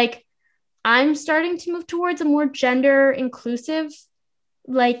like, I'm starting to move towards a more gender inclusive,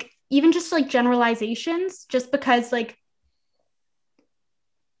 like, even just like generalizations, just because like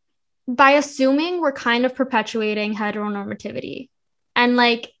by assuming we're kind of perpetuating heteronormativity. And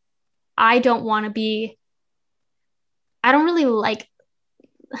like, I don't want to be, I don't really like,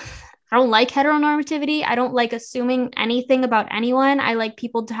 I don't like heteronormativity. I don't like assuming anything about anyone. I like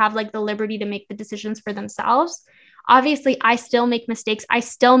people to have like the liberty to make the decisions for themselves. Obviously, I still make mistakes. I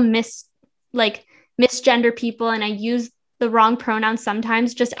still misgender people, and I use the wrong pronouns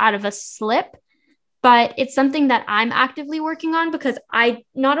sometimes just out of a slip. But it's something that I'm actively working on, because I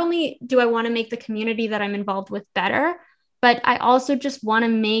not only do I want to make the community that I'm involved with better, but I also just want to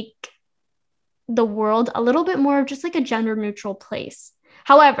make the world a little bit more of just like a gender neutral place.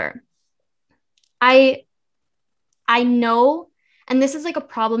 However, I know, and this is like a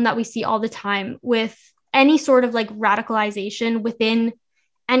problem that we see all the time with any sort of like radicalization within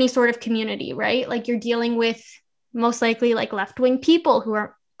any sort of community, right? Like you're dealing with most likely like left-wing people who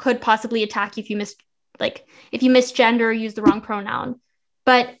could possibly attack you if you misgender or use the wrong pronoun.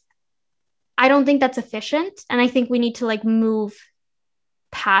 But I don't think that's efficient, and I think we need to like move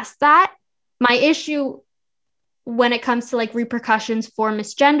past that. My issue when it comes to like repercussions for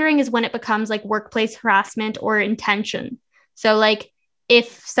misgendering is when it becomes like workplace harassment or intention. So like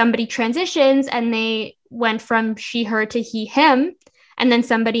if somebody transitions and they went from she, her to he, him, and then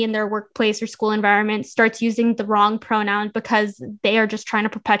somebody in their workplace or school environment starts using the wrong pronoun because they are just trying to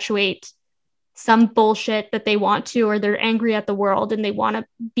perpetuate some bullshit that they want to, or they're angry at the world and they want to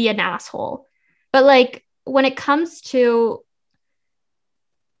be an asshole. But like when it comes to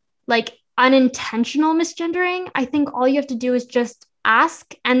like unintentional misgendering, I think all you have to do is just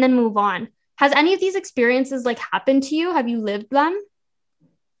ask and then move on. Has any of these experiences like happened to you? Have you lived them?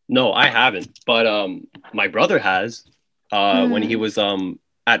 No, I haven't, but my brother has. When he was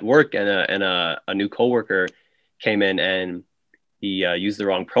at work, and a new coworker came in and he used the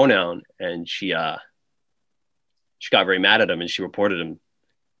wrong pronoun, and she got very mad at him and she reported him.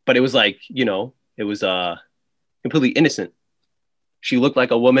 But it was like, it was completely innocent. She looked like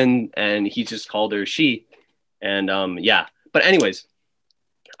a woman and he just called her she. And yeah. But anyways,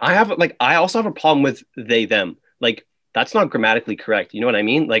 I also have a problem with they, them. Like, that's not grammatically correct. You know what I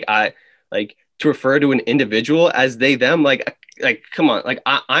mean? Like, to refer to an individual as they, them, like come on. Like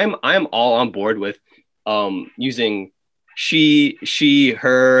I'm all on board with using she,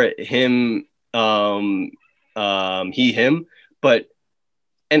 her, him, he, him. But,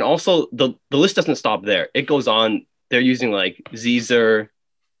 and also the list doesn't stop there. It goes on. They're using like Zer,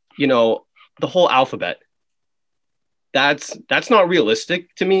 the whole alphabet. That's not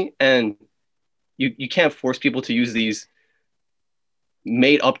realistic to me. And you can't force people to use these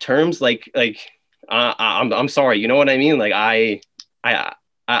made up terms. I'm sorry. You know what I mean? Like I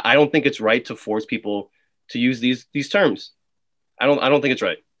don't think it's right to force people to use these terms. I don't think it's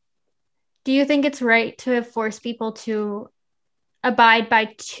right. Do you think it's right to force people to abide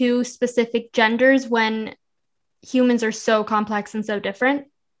by two specific genders when humans are so complex and so different?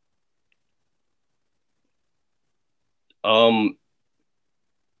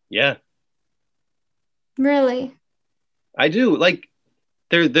 Yeah. Really? I do. Like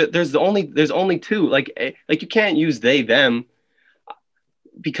there's only two. Like you can't use they, them,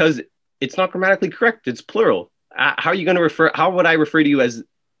 because it's not grammatically correct. It's plural. How are you going to refer? How would I refer to you as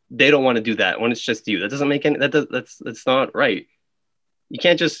they don't want to do that when it's just you? That doesn't make any. That's not right. You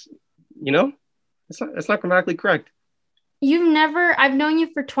can't just, it's not grammatically correct. I've known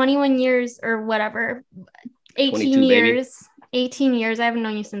you for 21 years or whatever, 18 years, baby. 18 years. I haven't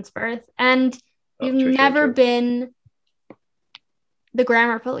known you since birth. And you've never been the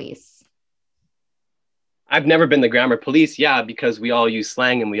grammar police. I've never been the grammar police. Yeah, because we all use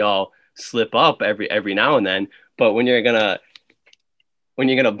slang and we all slip up every now and then. But when you're gonna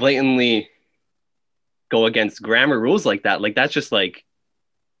blatantly go against grammar rules like that, like that's just like,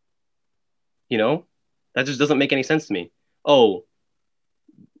 that just doesn't make any sense to me. Oh,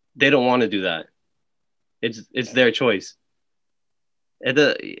 they don't want to do that. It's their choice.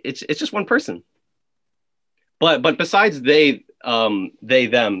 It's just one person. But besides they,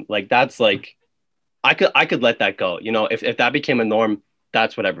 them, like that's like, I could let that go. If that became a norm,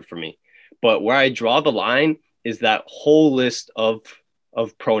 that's whatever for me. But where I draw the line is that whole list of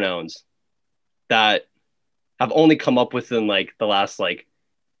pronouns that have only come up within like the last like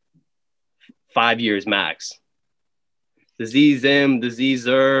 5 years max. The zim, the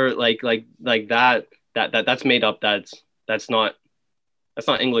zer, like that's made up. That's not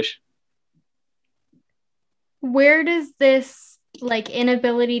English. Where does this like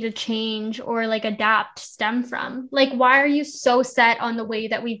inability to change or like adapt stem from? Like, why are you so set on the way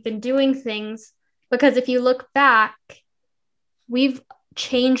that we've been doing things? Because if you look back, we've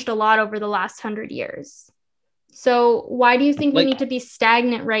changed a lot over the last 100 years. So why do you think we Like, need to be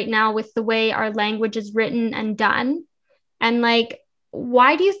stagnant right now with the way our language is written and done? And like,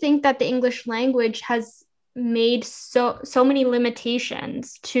 why do you think that the English language has made so many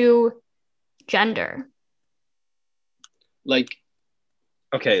limitations to gender? like,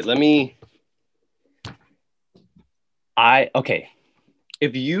 okay, okay.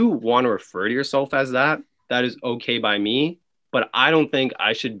 If you want to refer to yourself as that, that is okay by me. But I don't think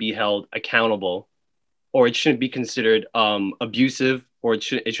I should be held accountable, or it shouldn't be considered abusive, or it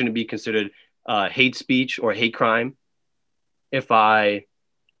shouldn't be considered hate speech or hate crime if I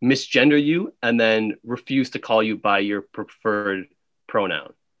misgender you and then refuse to call you by your preferred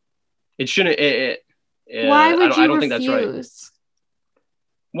pronoun. It shouldn't. Why would I you don't think that's right. refuse?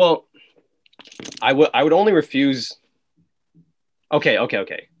 Well, I would only refuse. Okay.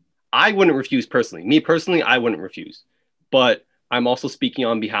 I wouldn't refuse personally. Me personally, I wouldn't refuse. But I'm also speaking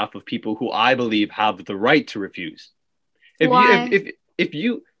on behalf of people who I believe have the right to refuse. Why? If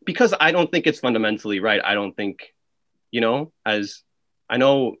you because I don't think it's fundamentally right. I don't think, as I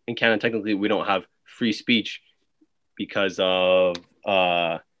know in Canada technically we don't have free speech because of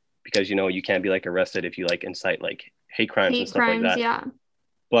because you can't be like arrested if you like incite like hate crimes and Hate stuff like crimes, that. yeah.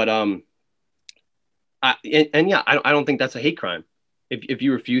 But yeah, I don't think that's a hate crime. If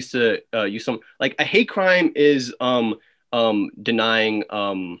you refuse to use some like a hate crime is denying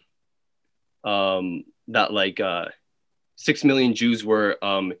that like 6 million Jews were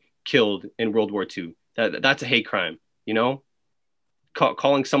killed in World War II. That's a hate crime.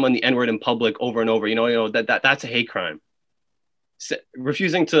 Calling someone the N word in public over and over. That's a hate crime.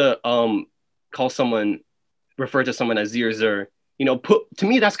 Refusing to call someone refer to someone as zir zir, put to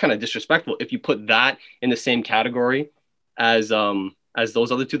me that's kind of disrespectful if you put that in the same category as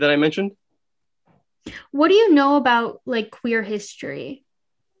those other two that I mentioned. What do you know about like queer history?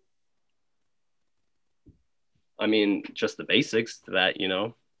 I mean, just the basics to that.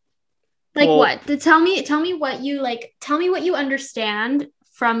 Like Well, what? Tell me what you like, tell me what you understand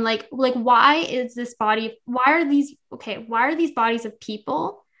from like why is this body, why are these bodies of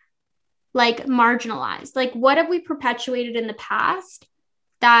people like marginalized? Like what have we perpetuated in the past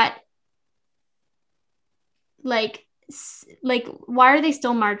that like like why are they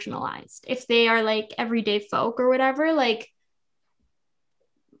still marginalized if they are like everyday folk or whatever? Like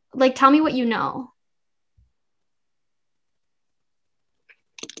tell me what you know.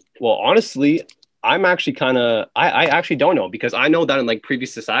 well, honestly, I'm actually kind of I actually don't know because I know that in like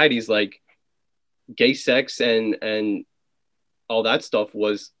previous societies, like gay sex and all that stuff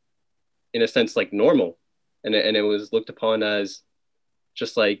was in a sense like normal, and it was looked upon as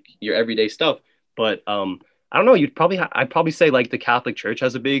just like your everyday stuff. But I don't know. I'd probably say like the Catholic Church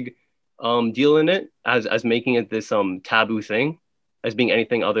has a big deal in it as making it this taboo thing, as being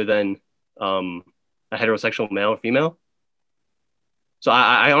anything other than a heterosexual male or female. So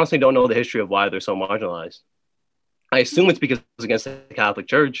I honestly don't know the history of why they're so marginalized. I assume it's because it's against the Catholic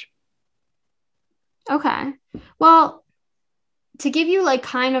Church. Okay. Well, to give you like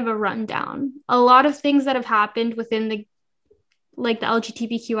kind of a rundown, a lot of things that have happened within the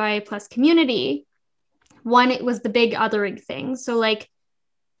LGBTQIA plus community. One, it was the big othering thing. So like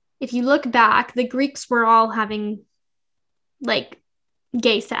if you look back, the Greeks were all having like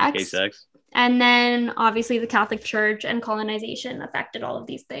gay Gay sex. sex. And then obviously the Catholic Church and colonization affected all of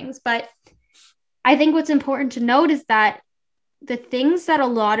these things. But I think what's important to note is that the things that a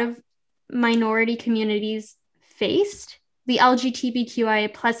lot of minority communities faced, the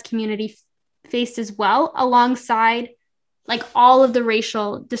LGBTQIA plus community faced as well, alongside like all of the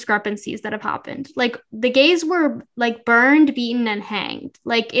racial discrepancies that have happened. Like the gays were like burned, beaten, and hanged.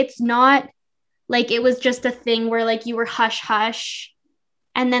 Like it's not like it was just a thing where like you were hush hush.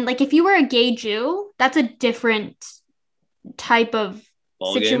 And then like if you were a gay Jew, that's a different type of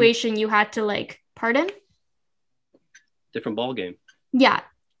Ball game. situation you had to like pardon. Different ball game. Yeah,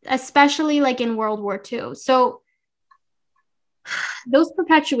 especially like in World War II. So those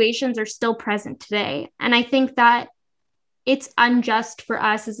perpetuations are still present today. And I think that it's unjust for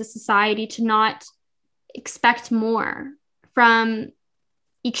us as a society to not expect more from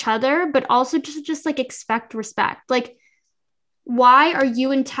each other, but also just like expect respect. Like, why are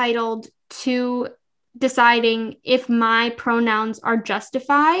you entitled to deciding if my pronouns are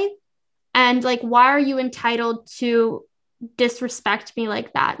justified? And like, why are you entitled to disrespect me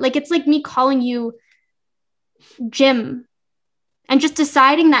like that? Like, it's like me calling you Jim and just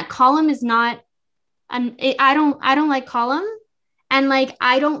deciding that Colum is not I don't like Colum, and like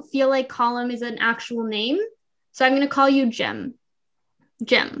I don't feel like Colum is an actual name, so I'm gonna call you Jim.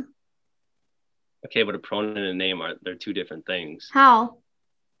 Jim. Okay, but a pronoun and a name are they're two different things. How?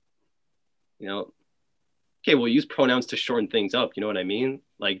 You know, okay, we'll use pronouns to shorten things up. You know what I mean?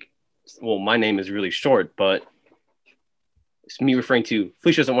 Like, well, my name is really short, but it's me referring to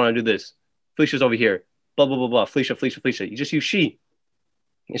Felicia doesn't want to do this. Felicia's over here. Blah, blah, blah, blah. Felicia. You just use she.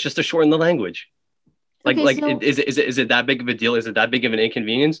 It's just to shorten the language. Okay, Is it that big of a deal? Is it that big of an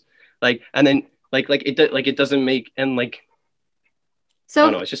inconvenience? Like, and then it doesn't make, and like, so I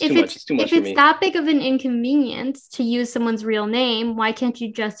don't know, it's just too much. It's too much for me. If it's that big of an inconvenience to use someone's real name, why can't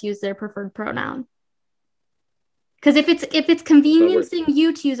you just use their preferred pronoun? Because if it's conveniencing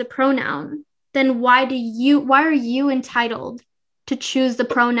you to use a pronoun, then why are you entitled to choose the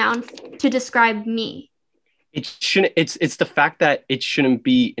pronoun to describe me? It shouldn't. It's the fact that it shouldn't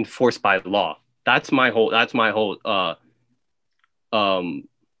be enforced by law. That's my whole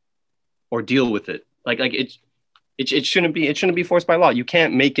ordeal with it. Like it shouldn't be forced by law. You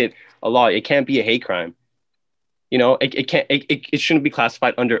can't make it a law. It can't be a hate crime. You know, it shouldn't be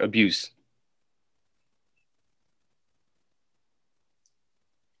classified under abuse.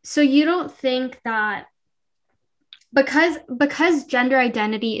 So you don't think that because gender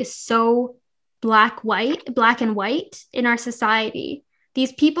identity is so black and white in our society,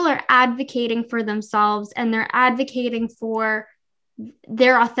 these people are advocating for themselves and they're advocating for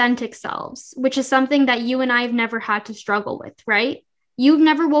their authentic selves, which is something that you and I have never had to struggle with, right? You've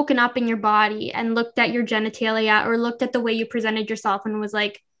never woken up in your body and looked at your genitalia or looked at the way you presented yourself and was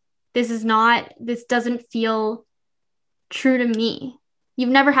like, this doesn't feel true to me. You've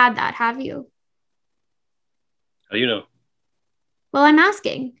never had that, have you? How do you know? Well, I'm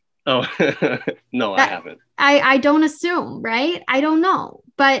asking. Oh, no, I haven't. I don't assume, right? I don't know,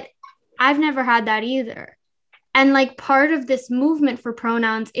 but I've never had that either. And like part of this movement for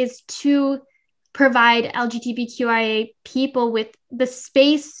pronouns is to provide LGBTQIA people with the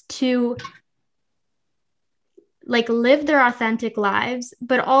space to like live their authentic lives,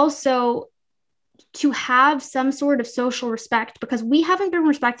 but also to have some sort of social respect, because we haven't been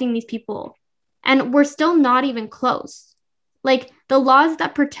respecting these people and we're still not even close. Like the laws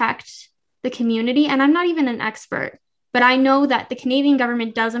that protect the community, and I'm not even an expert, but I know that the Canadian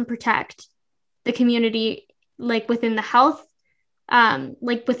government doesn't protect the community like within the health,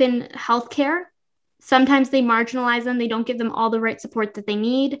 like within healthcare. Sometimes they marginalize them. They don't give them all the right support that they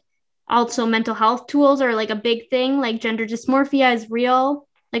need. Also, mental health tools are like a big thing. Like gender dysmorphia is real.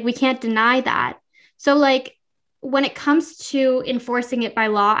 Like we can't deny that. So like when it comes to enforcing it by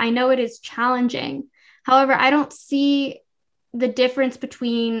law, I know it is challenging. However, I don't see the difference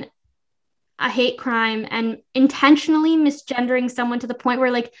between a hate crime and intentionally misgendering someone to the point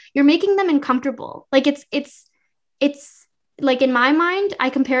where like you're making them uncomfortable. Like it's like in my mind,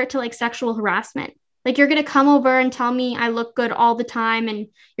 I compare it to like sexual harassment. Like you're going to come over and tell me I look good all the time and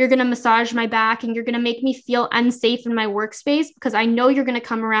you're going to massage my back and you're going to make me feel unsafe in my workspace because I know you're going to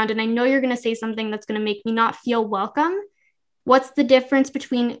come around and I know you're going to say something that's going to make me not feel welcome. What's the difference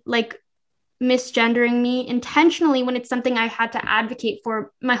between like misgendering me intentionally when it's something I had to advocate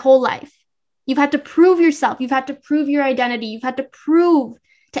for my whole life? You've had to prove yourself. You've had to prove your identity. You've had to prove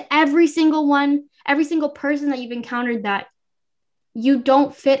to every single person that you've encountered that you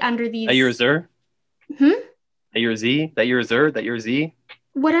don't fit under these. That you're a Zer? Hmm? That you're a Z? That you're a Zer? That you're a Z?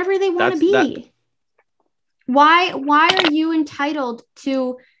 Whatever they want to be. Why are you entitled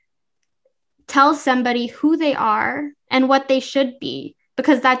to tell somebody who they are and what they should be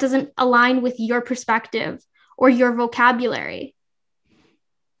because that doesn't align with your perspective or your vocabulary?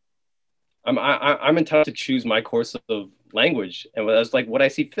 I'm entitled to choose my course of language and that's like what I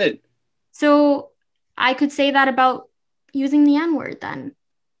see fit. So I could say that about using the N-word then.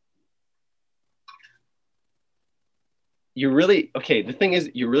 You're really, okay, the thing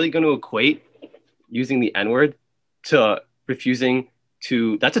is, you're really going to equate using the N-word to refusing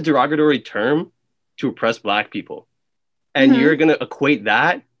to, that's a derogatory term to oppress Black people. And you're going to equate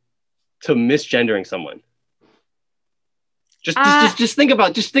that to misgendering someone. Just think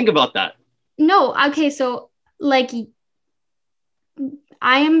about that. No, okay, so like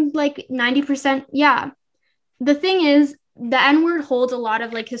I am like 90%, yeah. The thing is, the N-word holds a lot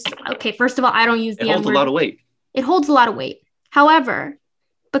of like okay, first of all, I don't use the N-word. It holds a lot of weight. It holds a lot of weight. However,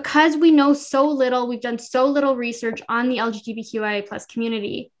 because we know so little, we've done so little research on the LGBTQIA plus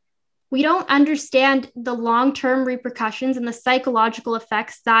community, we don't understand the long-term repercussions and the psychological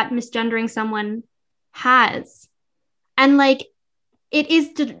effects that misgendering someone has. And like, it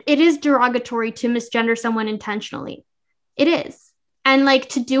is derogatory to misgender someone intentionally. It is. And like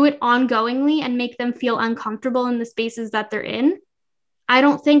to do it ongoingly and make them feel uncomfortable in the spaces that they're in, I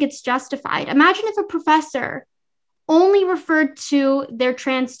don't think it's justified. Imagine if a professor only referred to their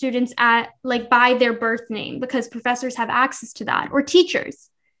trans students at like by their birth name, because professors have access to that, or teachers.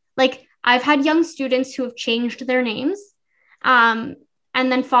 Like I've had young students who have changed their names, and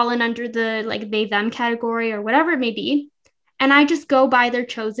then fallen under the like they them category or whatever it may be. And I just go by their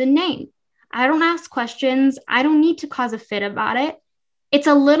chosen name. I don't ask questions. I don't need to cause a fit about it. It's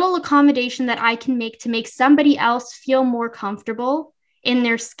a little accommodation that I can make to make somebody else feel more comfortable in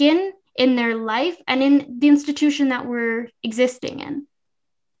their skin, in their life, and in the institution that we're existing in.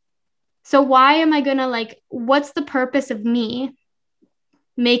 So why am I gonna like, what's the purpose of me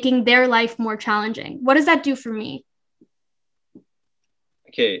making their life more challenging? What does that do for me?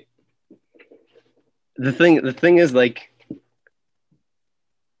 Okay. The thing is, like,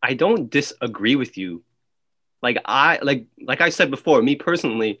 I don't disagree with you. Like I said before, me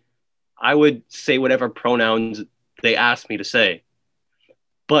personally, I would say whatever pronouns they ask me to say.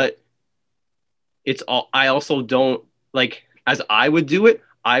 But it's all, I also don't, like, as I would do it,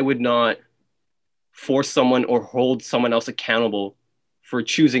 I would not force someone or hold someone else accountable for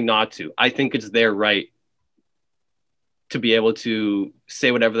choosing not to. I think it's their right to be able to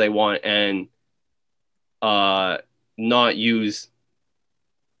say whatever they want and not use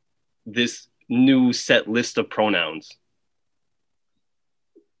this new set list of pronouns.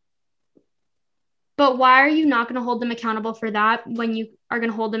 But why are you not going to hold them accountable for that when you are going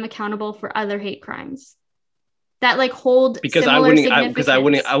to hold them accountable for other hate crimes that like hold Because similar significance?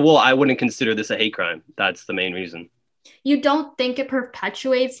 I wouldn't consider this a hate crime. That's the main reason. You don't think it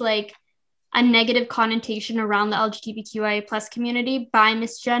perpetuates like a negative connotation around the LGBTQIA plus community by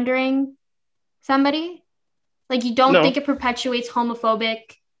misgendering somebody? Like you don't think it perpetuates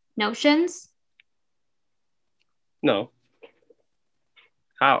homophobic notions? No.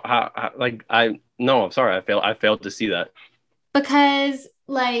 How like I'm sorry, I failed to see that. Because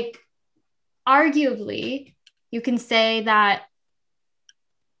like arguably you can say that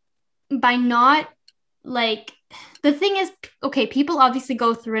by not like the thing is, okay, people obviously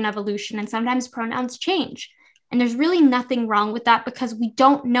go through an evolution and sometimes pronouns change. And there's really nothing wrong with that because we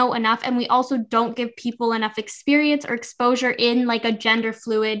don't know enough. And we also don't give people enough experience or exposure in like a gender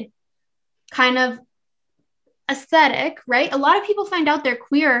fluid kind of aesthetic, right? A lot of people find out they're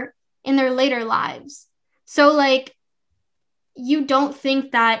queer in their later lives. So, like, you don't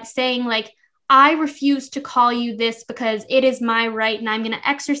think that saying, like, I refuse to call you this because it is my right and I'm going to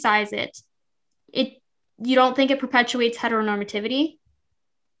exercise it. You don't think it perpetuates heteronormativity?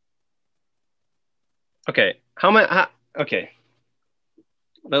 Okay. Okay.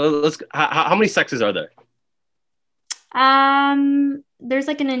 How many sexes are there? There's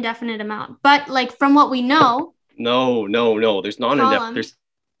like an indefinite amount, but like from what we know. No. There's not an indefinite.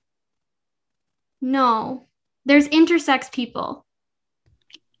 No, there's intersex people.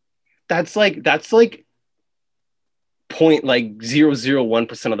 That's like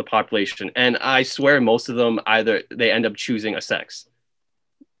 0.001% of the population, and I swear most of them either they end up choosing a sex.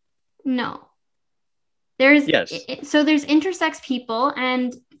 No, there's yes. So there's intersex people,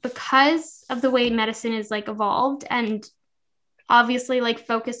 and because of the way medicine is like evolved and obviously like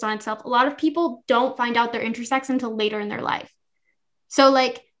focused on itself, a lot of people don't find out they're intersex until later in their life. So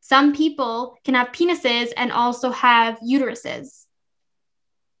like some people can have penises and also have uteruses.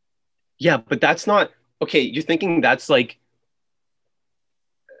 Yeah, but that's not okay. You're thinking that's like,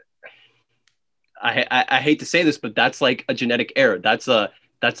 I hate to say this, but that's like a genetic error. That's a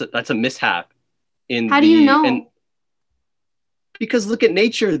mishap. How do you know? And because look at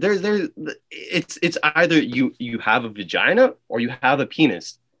nature. It's either you have a vagina or you have a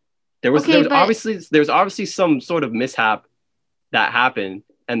penis. There's obviously some sort of mishap that happened,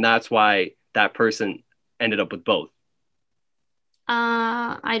 and that's why that person ended up with both.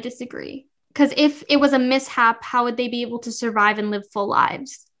 I disagree. Because if it was a mishap, how would they be able to survive and live full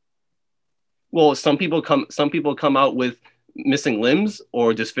lives? Well, some people come out with missing limbs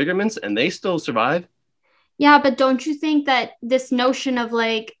or disfigurements, and they still survive. Yeah, but don't you think that this notion of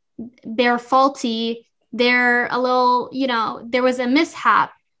like they're faulty, they're a little, there was a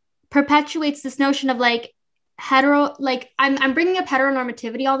mishap, perpetuates this notion of like I'm bringing up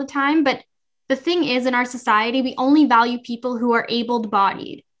heteronormativity all the time, but the thing is, in our society, we only value people who are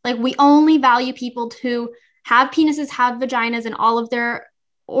able-bodied. Like we only value people who have penises, have vaginas, and all of their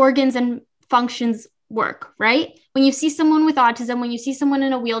organs and functions work, right? When you see someone with autism, when you see someone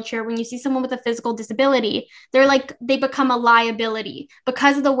in a wheelchair, when you see someone with a physical disability, they become a liability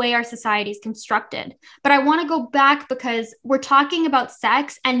because of the way our society is constructed. But I want to go back because we're talking about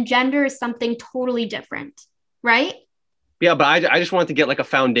sex and gender is something totally different, right? Yeah, but I just wanted to get like a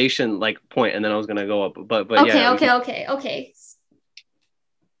foundation like point, and then I was gonna go up. But okay, yeah. Okay.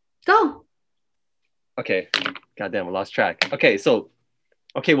 Go. Okay. Goddamn, I lost track. Okay,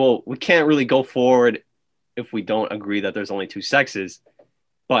 well, we can't really go forward if we don't agree that there's only two sexes.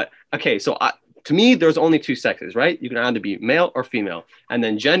 But okay, so to me, there's only two sexes, right? You can either be male or female. And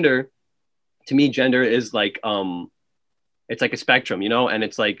then gender, to me, gender is like it's like a spectrum, you know, and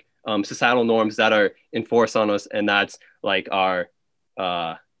it's like societal norms that are enforced on us, and that's like our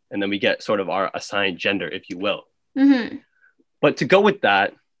and then we get sort of our assigned gender, if you will. Mm-hmm. But to go with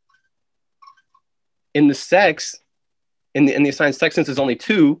that, in the sex, in the assigned sex, since there's only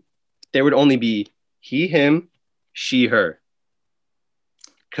two, there would only be he, him, she, her.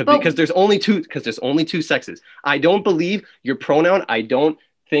 Because there's only two sexes. I don't believe your pronoun. I don't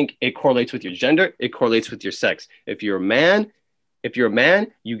think it correlates with your gender. It correlates with your sex. If you're a man,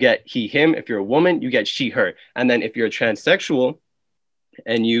 you get he, him. If you're a woman, you get she, her. And then if you're a transsexual,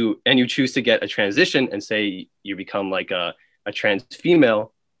 and you choose to get a transition and say you become like a trans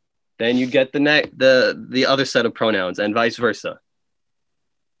female, then you get the other set of pronouns, and vice versa.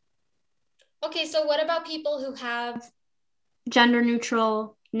 Okay, so what about people who have gender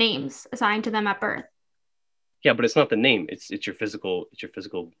neutral names assigned to them at birth? Yeah, but it's not the name. It's your physical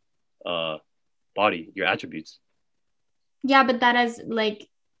body, your attributes. Yeah, but that has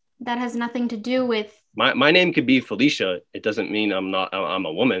nothing to do with my name could be Felicia. It doesn't mean I'm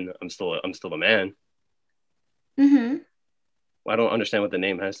a woman. I'm still a man. Mm-hmm. I don't understand what the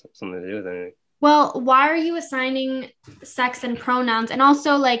name has something to do with anything. Well, why are you assigning sex and pronouns? And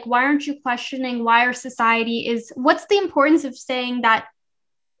also, like, why aren't you questioning why our society is, what's the importance of saying that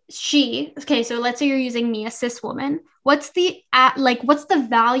okay, so let's say you're using me, a cis woman. What's the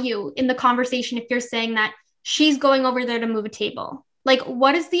value in the conversation if you're saying that she's going over there to move a table? Like,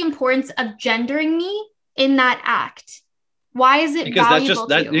 what is the importance of gendering me in that act? Why is it valuable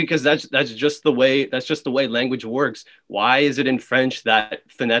to you? Because that's just the way language works. Why is it in French that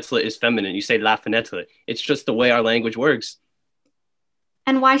fenêtre is feminine? You say la fenêtre. It's just the way our language works.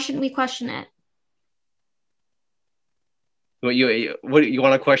 And why shouldn't we question it? What you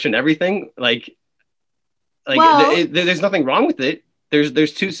want to question everything? Well, there's nothing wrong with it.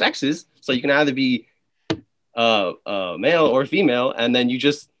 There's two sexes, so you can either be male or female, and then you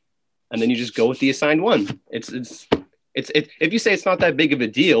just go with the assigned one. It's if you say it's not that big of a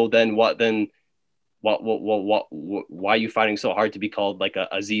deal, then why are you fighting so hard to be called like a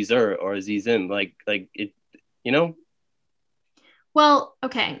Zizer or a Zizim? Like it, you know? Well,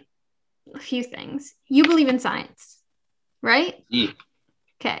 okay. A few things. You believe in science, right? Yeah.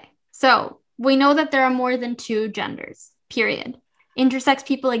 Okay. So we know that there are more than two genders, period. Intersex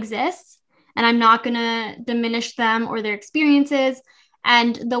people exist, and I'm not going to diminish them or their experiences.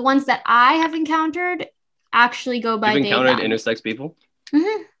 And the ones that I have encountered actually go by You've encountered intersex people?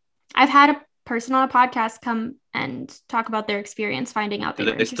 Mm-hmm. I've had a person on a podcast come and talk about their experience finding out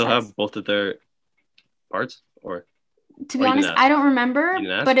they still have both of their parts, or to be honest, I don't remember,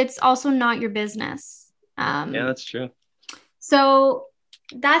 but it's also not your business. Yeah, that's true. So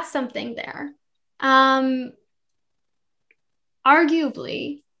that's something there.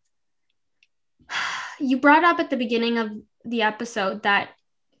 Arguably, you brought up at the beginning of the episode that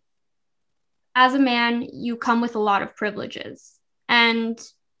as a man, you come with a lot of privileges, and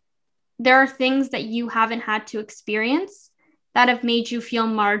there are things that you haven't had to experience that have made you feel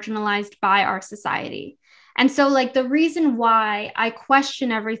marginalized by our society. And so, like, the reason why I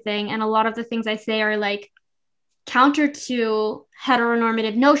question everything and a lot of the things I say are like counter to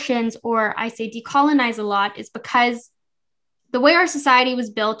heteronormative notions, or I say decolonize a lot, is because the way our society was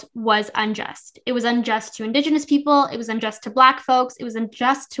built was unjust. It was unjust to Indigenous people. It was unjust to Black folks. It was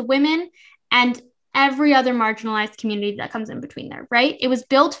unjust to women and every other marginalized community that comes in between there, right? It was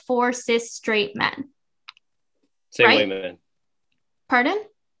built for cis straight men. Say right? White men. Pardon?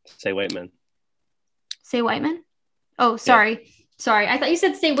 Say white men. Say white men? Oh, sorry. Yeah. Sorry. I thought you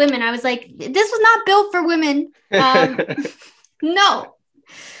said say women. I was like, this was not built for women. No.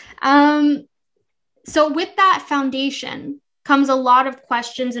 So with that foundation comes a lot of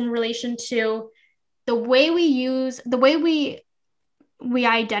questions in relation to the way we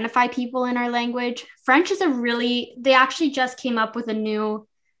identify people in our language. French is they actually just came up with a new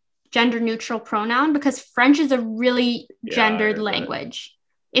gender neutral pronoun because French is a really gendered language.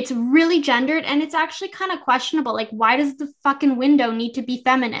 It's really gendered, and it's actually kind of questionable. Like, why does the fucking window need to be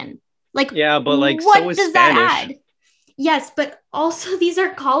feminine? Like, yeah, but like, what so is does Spanish. That add? Yes, but also these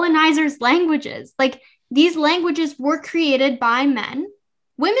are colonizers' languages. Like, these languages were created by men.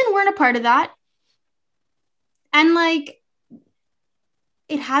 Women weren't a part of that. And like,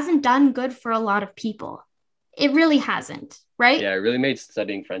 it hasn't done good for a lot of people. It really hasn't, right? Yeah, it really made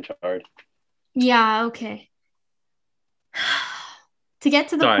studying French hard. Yeah, okay. To get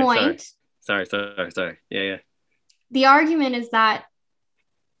to the point. Sorry. Yeah. The argument is that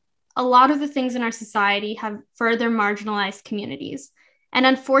a lot of the things in our society have further marginalized communities. And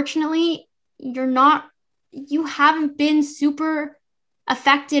unfortunately, you haven't been super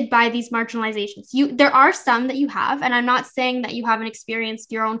affected by these marginalizations. There are some that you have, and I'm not saying that you haven't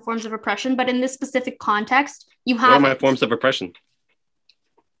experienced your own forms of oppression, but in this specific context, you have. What are my forms of oppression?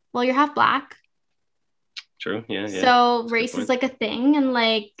 Well, you're half Black. True. Yeah. So race is like a thing, and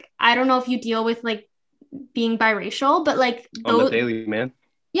like I don't know if you deal with like being biracial, but like on the daily, man.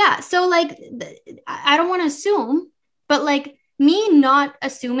 Yeah. So like I don't want to assume, but like me not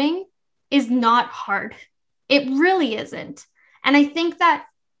assuming is not hard. It really isn't. And I think that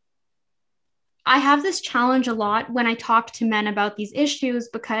I have this challenge a lot when I talk to men about these issues,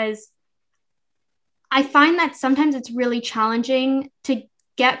 because I find that sometimes it's really challenging to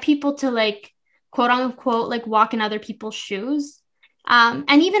get people to like quote unquote like walk in other people's shoes.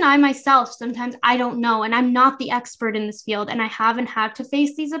 And even I myself, sometimes I don't know, and I'm not the expert in this field, and I haven't had to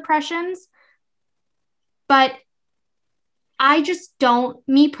face these oppressions. But I just don't,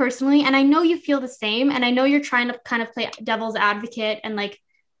 me personally, and I know you feel the same, and I know you're trying to kind of play devil's advocate and like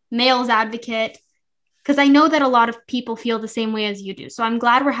male's advocate, because I know that a lot of people feel the same way as you do. So I'm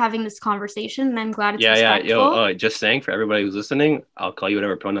glad we're having this conversation, and I'm glad it's respectful. Yo, just saying for everybody who's listening, I'll call you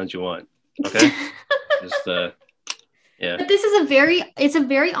whatever pronouns you want. Okay. Just yeah. But this is it's a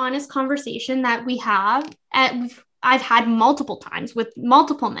very honest conversation that we have. I've had multiple times with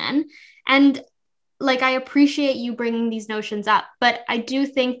multiple men, and like I appreciate you bringing these notions up, but I do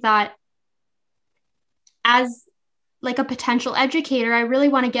think that as like a potential educator, I really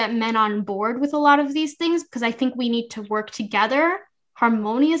want to get men on board with a lot of these things, because I think we need to work together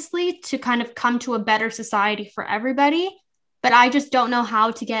harmoniously to kind of come to a better society for everybody. But I just don't know how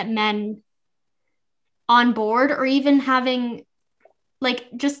to get men on board, or even having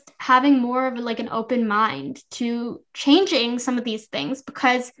more of like an open mind to changing some of these things,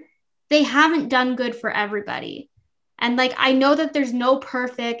 because they haven't done good for everybody. And like I know that there's no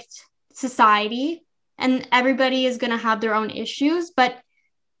perfect society, and everybody is going to have their own issues, but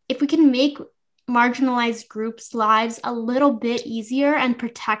if we can make marginalized groups' lives a little bit easier and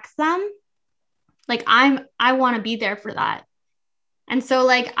protect them, like I want to be there for that. And so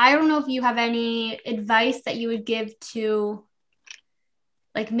like I don't know if you have any advice that you would give to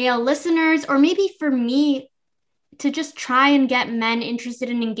like male listeners, or maybe for me to just try and get men interested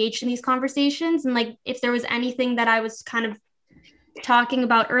and engaged in these conversations. And like if there was anything that I was kind of talking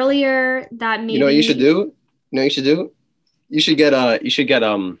about earlier that maybe you should do you should get a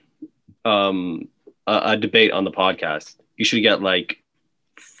debate on the podcast. You should get like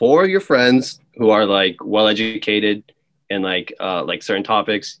 4 of your friends who are like well educated in like certain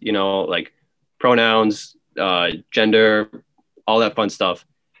topics, like pronouns, gender, all that fun stuff,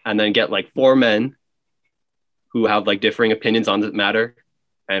 and then get like 4 men who have like differing opinions on the matter,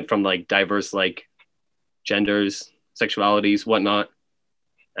 and from like diverse like genders, sexualities, whatnot,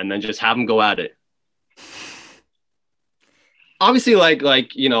 and then just have them go at it. Obviously, like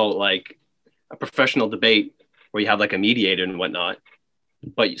a professional debate where you have like a mediator and whatnot.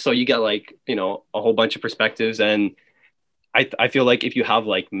 But so you get like a whole bunch of perspectives, and I feel like if you have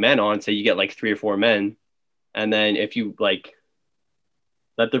like men on, say you get like 3 or 4 men, and then if you like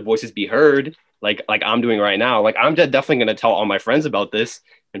let their voices be heard, like I'm doing right now, like I'm definitely going to tell all my friends about this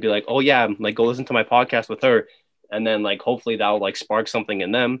and be like, oh yeah, like go listen to my podcast with her. And then like, hopefully that'll like spark something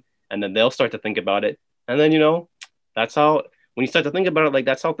in them, and then they'll start to think about it. And then, that's how, when you start to think about it, like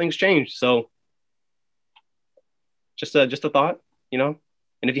that's how things change. So just a thought, and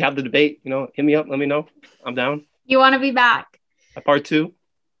if you have the debate, hit me up, let me know. I'm down. You want to be back? A part 2?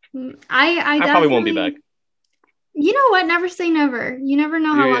 I probably won't be back. You know what? Never say never. You never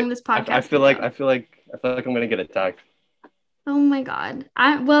know how long this podcast. I feel like I'm gonna get attacked. Oh my god!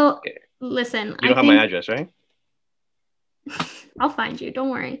 Listen. You don't have my address, right? I'll find you. Don't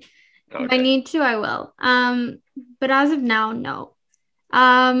worry. Okay. If I need to, I will. But as of now, no.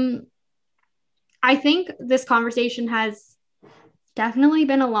 I think this conversation has definitely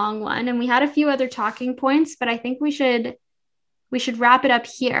been a long one, and we had a few other talking points, but I think we should wrap it up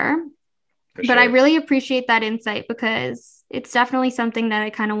here. But sure. I really appreciate that insight, because it's definitely something that I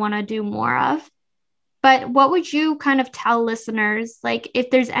kind of want to do more of. But what would you kind of tell listeners? Like,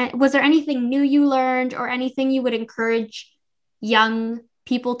 was there anything new you learned, or anything you would encourage young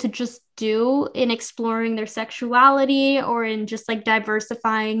people to just do in exploring their sexuality, or in just like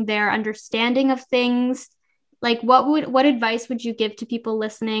diversifying their understanding of things? Like, what advice would you give to people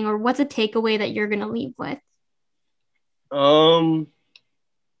listening, or what's a takeaway that you're going to leave with?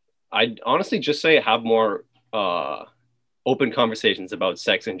 I'd honestly just say have more open conversations about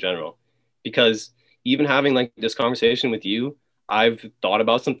sex in general, because even having like this conversation with you, I've thought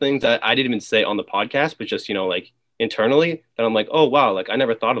about some things that I didn't even say on the podcast, but just, like internally that I'm like, oh wow, like I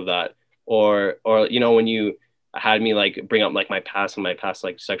never thought of that. Or you know, when you had me like bring up like my past and my past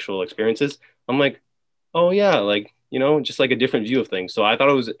like sexual experiences, I'm like, oh yeah, like, you know, just like a different view of things. So I thought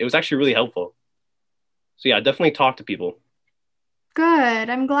it was actually really helpful. So yeah, definitely talk to people. Good.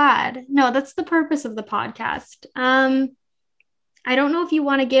 I'm glad. No, that's the purpose of the podcast. I don't know if you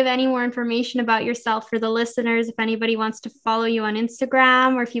want to give any more information about yourself for the listeners, if anybody wants to follow you on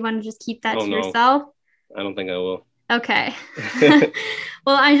Instagram, or if you want to just keep that Oh to no, yourself. I don't think I will. Okay.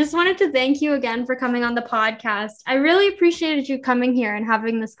 Well, I just wanted to thank you again for coming on the podcast. I really appreciated you coming here and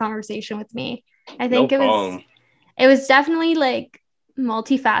having this conversation with me. I No think problem. it was definitely like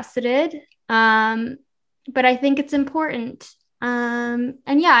multifaceted. But I think it's important. And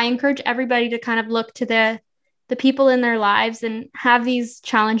yeah, I encourage everybody to kind of look to the people in their lives and have these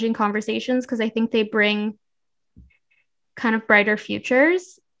challenging conversations, because I think they bring kind of brighter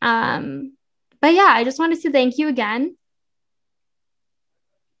futures. But yeah, I just wanted to thank you again.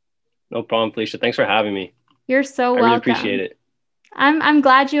 No problem, Felicia. Thanks for having me. You're so I really appreciate welcome. it. I'm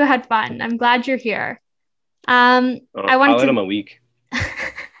glad you had fun. I'm glad you're here. I wanted Highlight of to my week.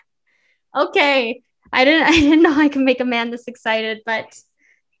 Okay. I didn't know I could make a man this excited, but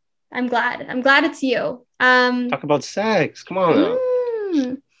I'm glad. I'm glad it's you. Talk about sex. Come on now.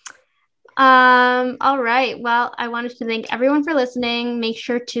 mm, all right. Well, I wanted to thank everyone for listening. Make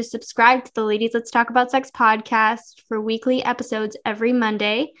sure to subscribe to the Ladies Let's Talk About Sex podcast for weekly episodes every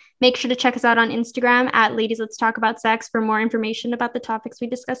Monday. Make sure to check us out on Instagram at Ladies Let's Talk About Sex for more information about the topics we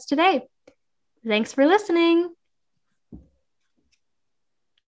discussed today. Thanks for listening.